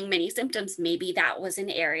 not showing many symptoms, maybe that was an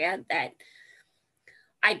area that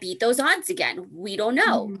I beat those odds again. We don't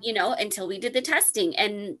know, until we did the testing.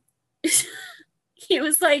 And he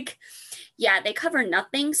was like, yeah, they cover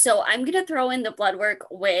nothing. So I'm going to throw in the blood work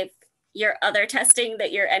with your other testing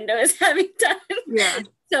that your endo is having done. Yeah.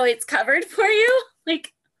 So it's covered for you.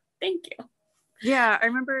 Like, thank you. Yeah. I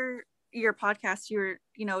remember your podcast, you were,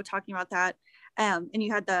 talking about that. And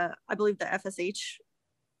you had I believe the FSH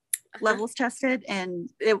levels tested. And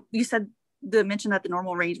you said mention that the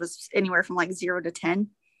normal range was anywhere from like 0 to 10.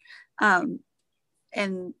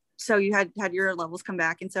 And so you had your levels come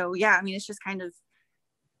back. And so, yeah, it's just kind of,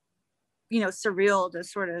 surreal to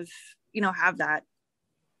sort of, have that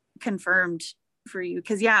confirmed for you.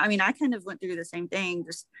 Cause yeah, I kind of went through the same thing.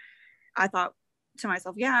 Just, I thought to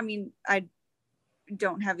myself, yeah, I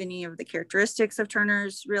don't have any of the characteristics of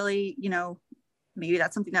Turner's really, maybe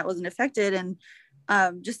that's something that wasn't affected. And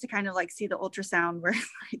just to kind of like see the ultrasound where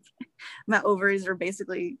like my ovaries are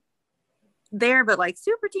basically there, but like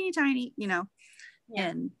super teeny tiny, Yeah.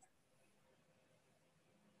 And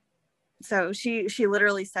so she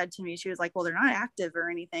literally said to me, she was like, well, they're not active or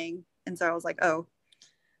anything. And so I was like, oh,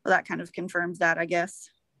 well, that kind of confirms that, I guess.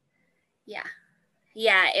 Yeah.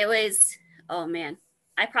 It was, oh man,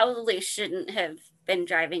 I probably shouldn't have been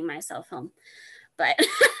driving myself home, but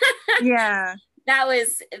yeah, that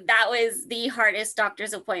was the hardest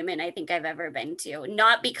doctor's appointment I think I've ever been to.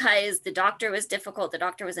 Not because the doctor was difficult, the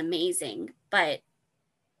doctor was amazing, but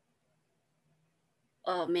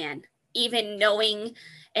oh man, even knowing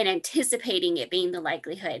and anticipating it being the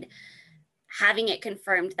likelihood, having it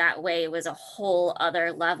confirmed that way was a whole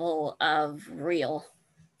other level of real.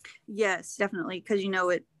 Yes, definitely. Because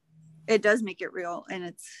it does make it real, and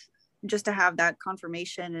it's just to have that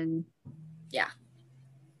confirmation, and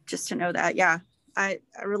just to know that, I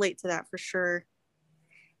relate to that for sure.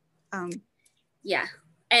 And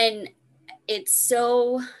it's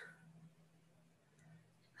so,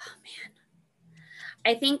 oh man,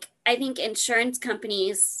 I think insurance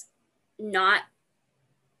companies not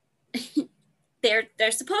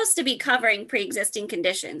they're supposed to be covering pre-existing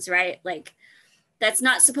conditions, right? Like, that's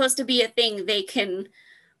not supposed to be a thing they can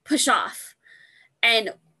push off.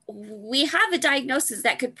 And we have a diagnosis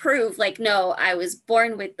that could prove like, no, I was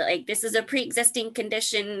born with, like, this is a pre-existing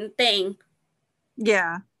condition thing.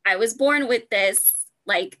 Yeah. I was born with this.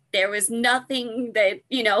 Like, there was nothing that,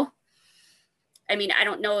 I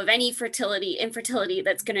don't know of any infertility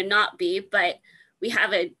that's going to not be, but we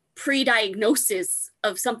have a pre-diagnosis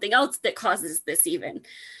of something else that causes this even.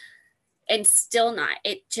 And still not.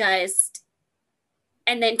 It just,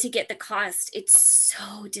 and then to get the cost, it's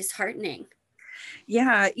so disheartening.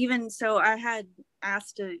 Yeah, even so, I had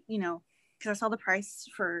asked to, because I saw the price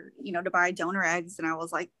for, to buy donor eggs, and I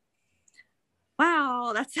was like,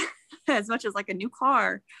 wow, that's as much as like a new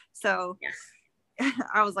car. So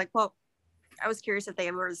I was like, well, I was curious if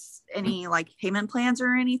there was any like payment plans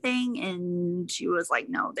or anything. And she was like,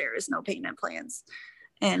 no, there is no payment plans.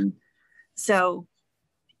 And so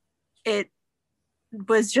it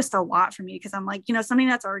was just a lot for me, because I'm like, something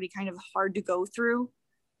that's already kind of hard to go through,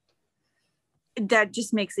 that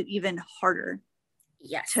just makes it even harder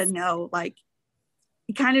to know, like,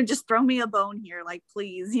 kind of just throw me a bone here, like,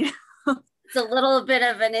 please, It's a little bit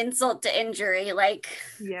of an insult to injury. Like,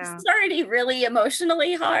 Yeah. it's already really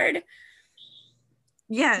emotionally hard.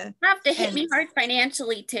 Yeah. You have to hit me hard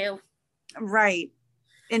financially too. Right.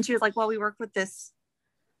 And she was like, well, we work with this.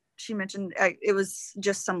 She mentioned it was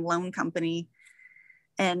just some loan company.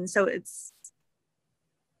 And so it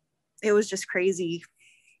was just crazy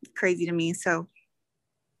to me. So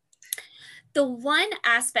the one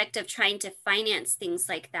aspect of trying to finance things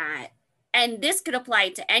like that, and this could apply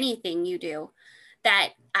to anything you do,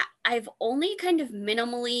 that I've only kind of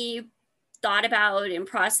minimally thought about and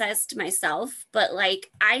processed myself, but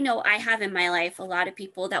like I know I have in my life a lot of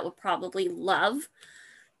people that would probably love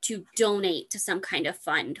to donate to some kind of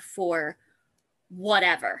fund for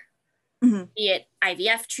whatever, mm-hmm. be it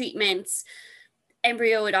IVF treatments,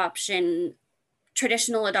 embryo adoption,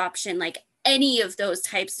 traditional adoption, like any of those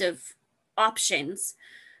types of options.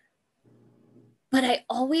 But I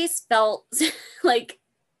always felt like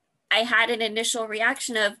I had an initial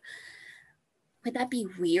reaction of, would that be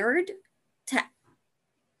weird to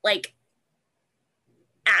like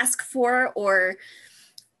ask for or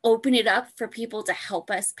open it up for people to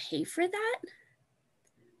help us pay for that?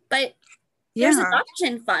 But there's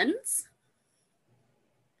adoption funds.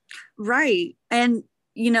 Right. And,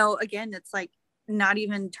 you know, again, it's like not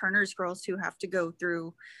even Turner's girls who have to go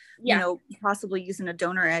through, you know, possibly using a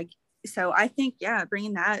donor egg. So I think,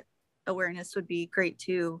 bringing that awareness would be great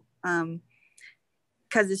too.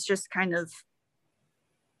 Because it's just kind of,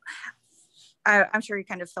 I'm sure you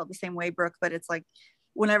kind of felt the same way, Brooke, but it's like,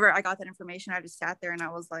 whenever I got that information, I just sat there and I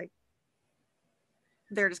was like,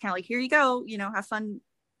 they're just kind of like, here you go, you know, have fun,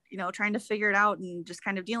 you know, trying to figure it out and just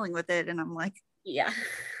kind of dealing with it. And I'm like, yeah.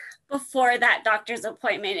 Before that doctor's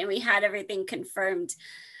appointment and we had everything confirmed,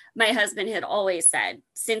 my husband had always said,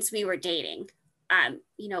 since we were dating,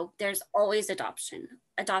 you know, there's always adoption.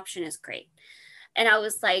 Adoption is great. And I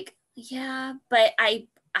was like, yeah, but I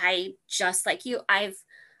just like you, I've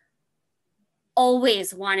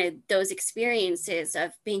always wanted those experiences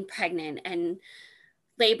of being pregnant and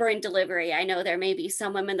labor and delivery. I know there may be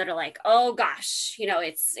some women that are like, oh gosh, you know,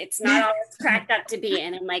 it's not all it's cracked up to be.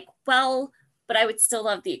 And I'm like, well, but I would still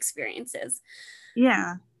love the experiences.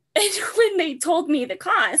 Yeah. And when they told me the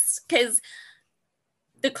cost, because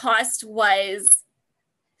the cost was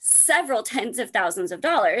several tens of thousands of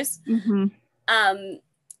dollars, mm-hmm.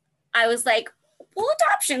 I was like, well,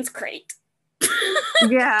 adoption's great.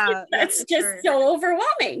 Yeah. That's just so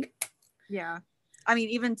overwhelming. Yeah. I mean,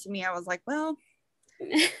 even to me, I was like, well,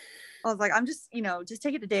 I'm just, you know, just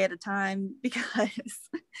take it a day at a time, because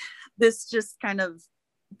this just kind of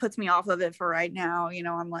puts me off of it for right now. You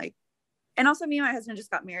know, I'm like, and also me and my husband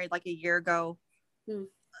just got married like a year ago.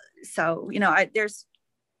 So, you know,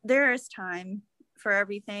 there is time for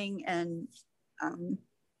everything. And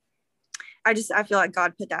I feel like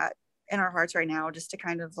God put that in our hearts right now, just to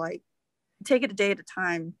kind of like take it a day at a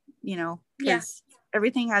time, you know, because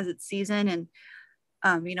everything has its season.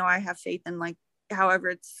 And, you know, I have faith in like, however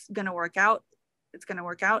it's going to work out, it's going to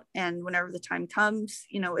work out. And whenever the time comes,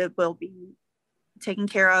 you know, it will be taken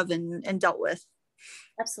care of and dealt with.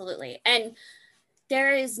 Absolutely. And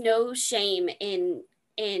there is no shame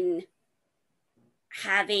in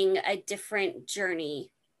having a different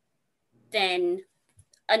journey than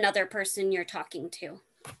another person you're talking to.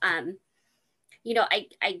 You know,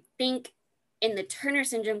 I think in the Turner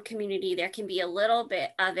syndrome community, there can be a little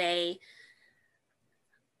bit of a,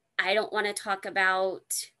 I don't want to talk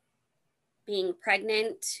about being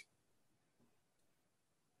pregnant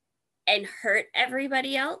and hurt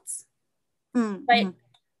everybody else. Mm-hmm.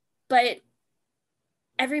 But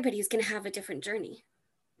everybody's going to have a different journey.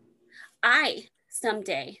 I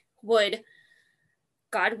someday would,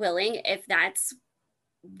 God willing, if that's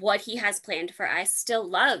what he has planned for us, still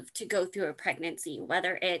love to go through a pregnancy,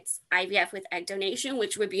 whether it's IVF with egg donation,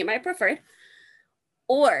 which would be my preferred,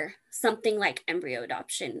 or something like embryo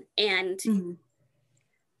adoption. And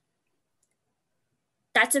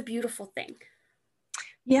that's a beautiful thing.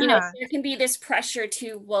 Yeah. You know, there can be this pressure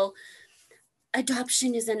to, well,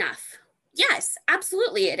 adoption is enough. Yes,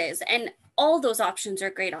 absolutely it is. And all those options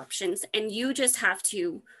are great options. And you just have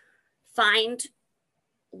to find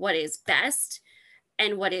what is best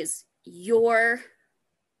and what is your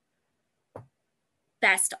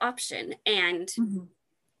best option. And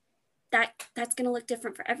that's going to look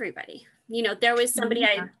different for everybody. You know, there was somebody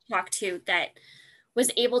I talked to that was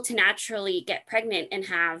able to naturally get pregnant and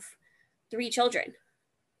have 3 children.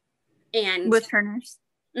 And with Turners.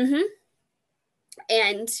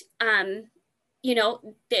 And, you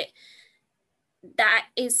know, that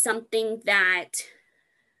is something that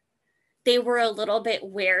they were a little bit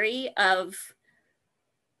wary of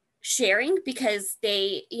sharing, because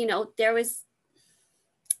they, you know, there was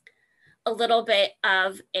a little bit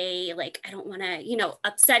of a, like, I don't want to, you know,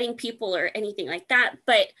 upsetting people or anything like that,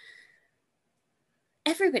 but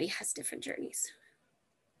everybody has different journeys.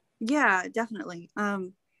 Yeah, definitely.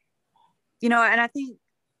 You know, and I think,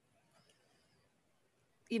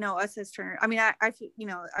 you know, us as Turner, I mean, I you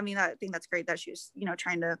know, I mean, I think that's great that she was, you know,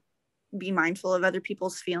 trying to be mindful of other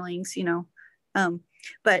people's feelings, you know.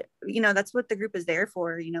 But you know, that's what the group is there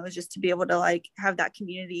for, you know, is just to be able to like have that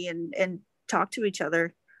community and talk to each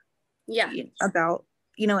other, yeah, about,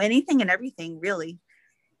 you know, anything and everything, really.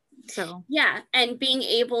 So yeah, and being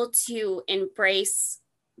able to embrace,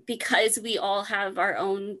 because we all have our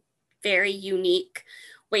own very unique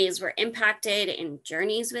ways we're impacted and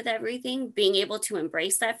journeys with everything, being able to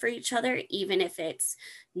embrace that for each other, even if it's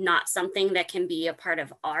not something that can be a part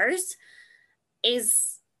of ours,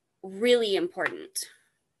 is really important.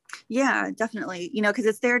 yeah, definitely, you know, because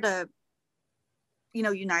it's there to, you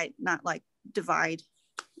know, unite, not like divide.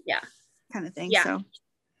 Yeah, kind of thing. yeah, so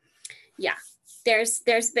yeah,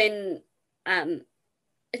 there's been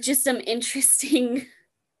just some interesting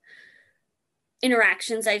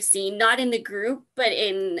interactions I've seen, not in the group, but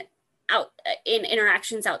in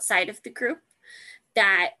interactions outside of the group,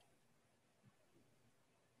 that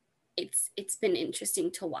it's been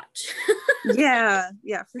interesting to watch. yeah,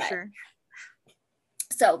 for But, sure.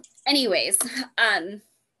 So anyways, that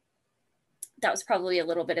was probably a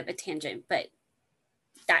little bit of a tangent, but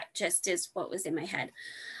that just is what was in my head.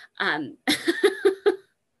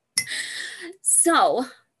 So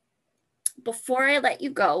before I let you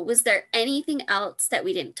go, was there anything else that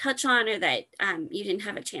we didn't touch on, or that you didn't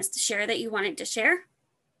have a chance to share that you wanted to share?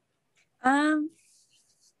 Not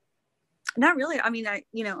really. I mean,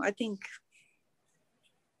 you know, I think,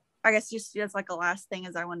 I guess just as like a last thing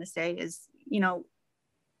is I want to say is, you know,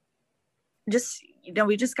 just, you know,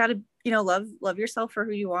 we just got to, you know, love yourself for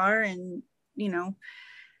who you are. And, you know,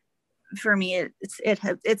 for me,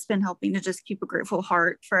 it's been helping to just keep a grateful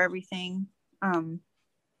heart for everything.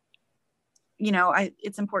 You know,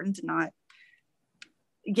 it's important to not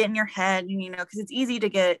get in your head, you know, because it's easy to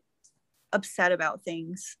get upset about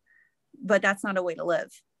things, but that's not a way to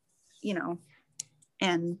live, you know.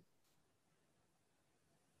 And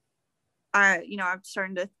you know, I'm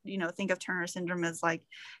starting to, you know, think of Turner syndrome as like,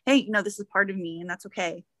 hey, you know, this is part of me and that's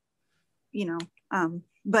okay, you know.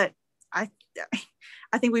 But I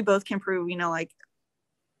think we both can prove, you know, like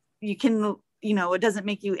you can, you know, it doesn't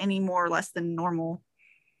make you any more or less than normal.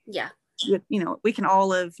 Yeah. You know, we can all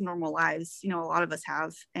live normal lives, you know, a lot of us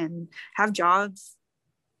have, and have jobs.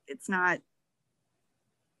 It's not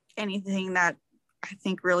anything that I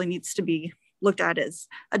think really needs to be looked at as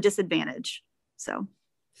a disadvantage. So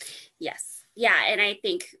Yes. Yeah. And I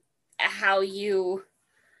think how you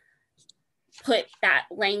put that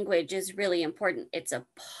language is really important. It's a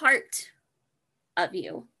part of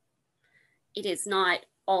you, it is not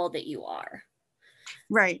all that you are.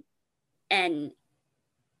 Right. And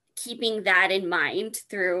keeping that in mind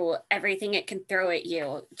through everything it can throw at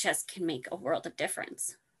you just can make a world of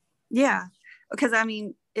difference. Yeah. Because I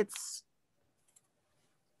mean, it's,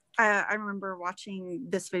 I remember watching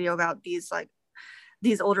this video about these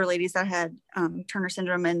older ladies that had Turner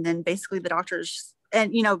syndrome, and then basically the doctors,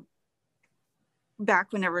 and you know,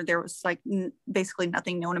 back whenever there was like basically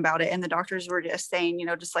nothing known about it, and the doctors were just saying, you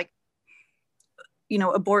know, just like, you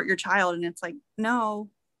know, abort your child, and it's like,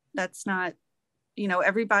 no, that's not, you know,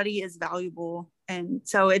 everybody is valuable. And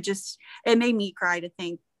so it made me cry to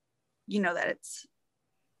think, you know, that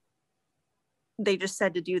they just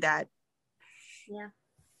said to do that.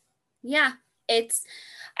 Yeah,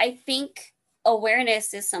 I think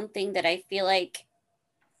awareness is something that I feel like,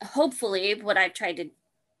 hopefully what I've tried to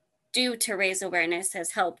do to raise awareness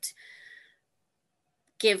has helped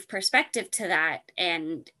give perspective to that,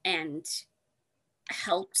 and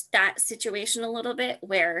helped that situation a little bit,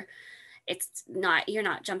 where it's not, you're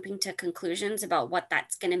not jumping to conclusions about what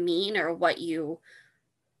that's going to mean or what you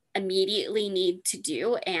immediately need to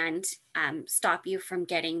do, and stop you from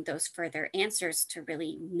getting those further answers to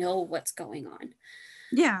really know what's going on.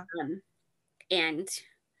 Yeah. And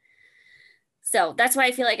so that's why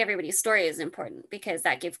I feel like everybody's story is important, because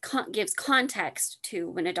that gives context to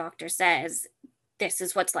when a doctor says, this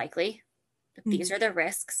is what's likely, these are the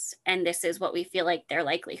risks, and this is what we feel like their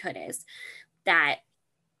likelihood is, that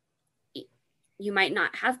you might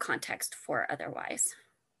not have context for otherwise.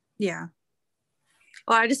 Yeah.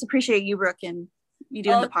 Well, I just appreciate you, Brooke, and you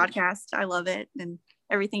doing the podcast. I love it, and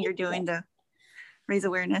everything you're doing to raise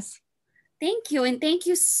awareness. Thank you. And thank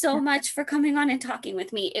you so much for coming on and talking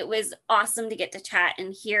with me. It was awesome to get to chat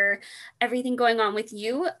and hear everything going on with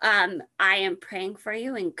you. I am praying for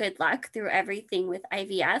you and good luck through everything with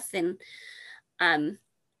IVF and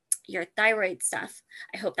your thyroid stuff.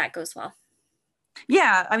 I hope that goes well.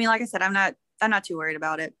 Yeah. I mean, like I said, I'm not too worried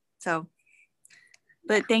about it. So,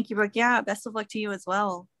 but thank you, Brooke. Yeah. Best of luck to you as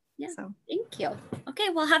well. Yeah. So thank you. Okay.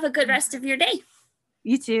 Well, have a good rest of your day.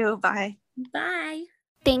 You too. Bye. Bye.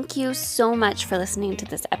 Thank you so much for listening to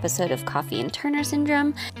this episode of Coffee and Turner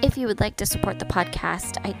Syndrome. If you would like to support the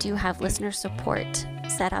podcast, I do have listener support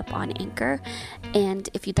set up on Anchor. And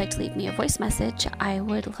if you'd like to leave me a voice message, I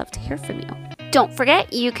would love to hear from you. Don't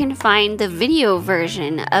forget, you can find the video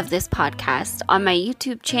version of this podcast on my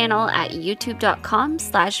YouTube channel at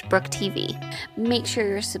youtube.com/BrookeTV. Make sure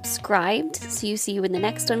you're subscribed so you see when the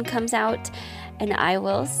next one comes out. And I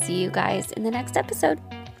will see you guys in the next episode.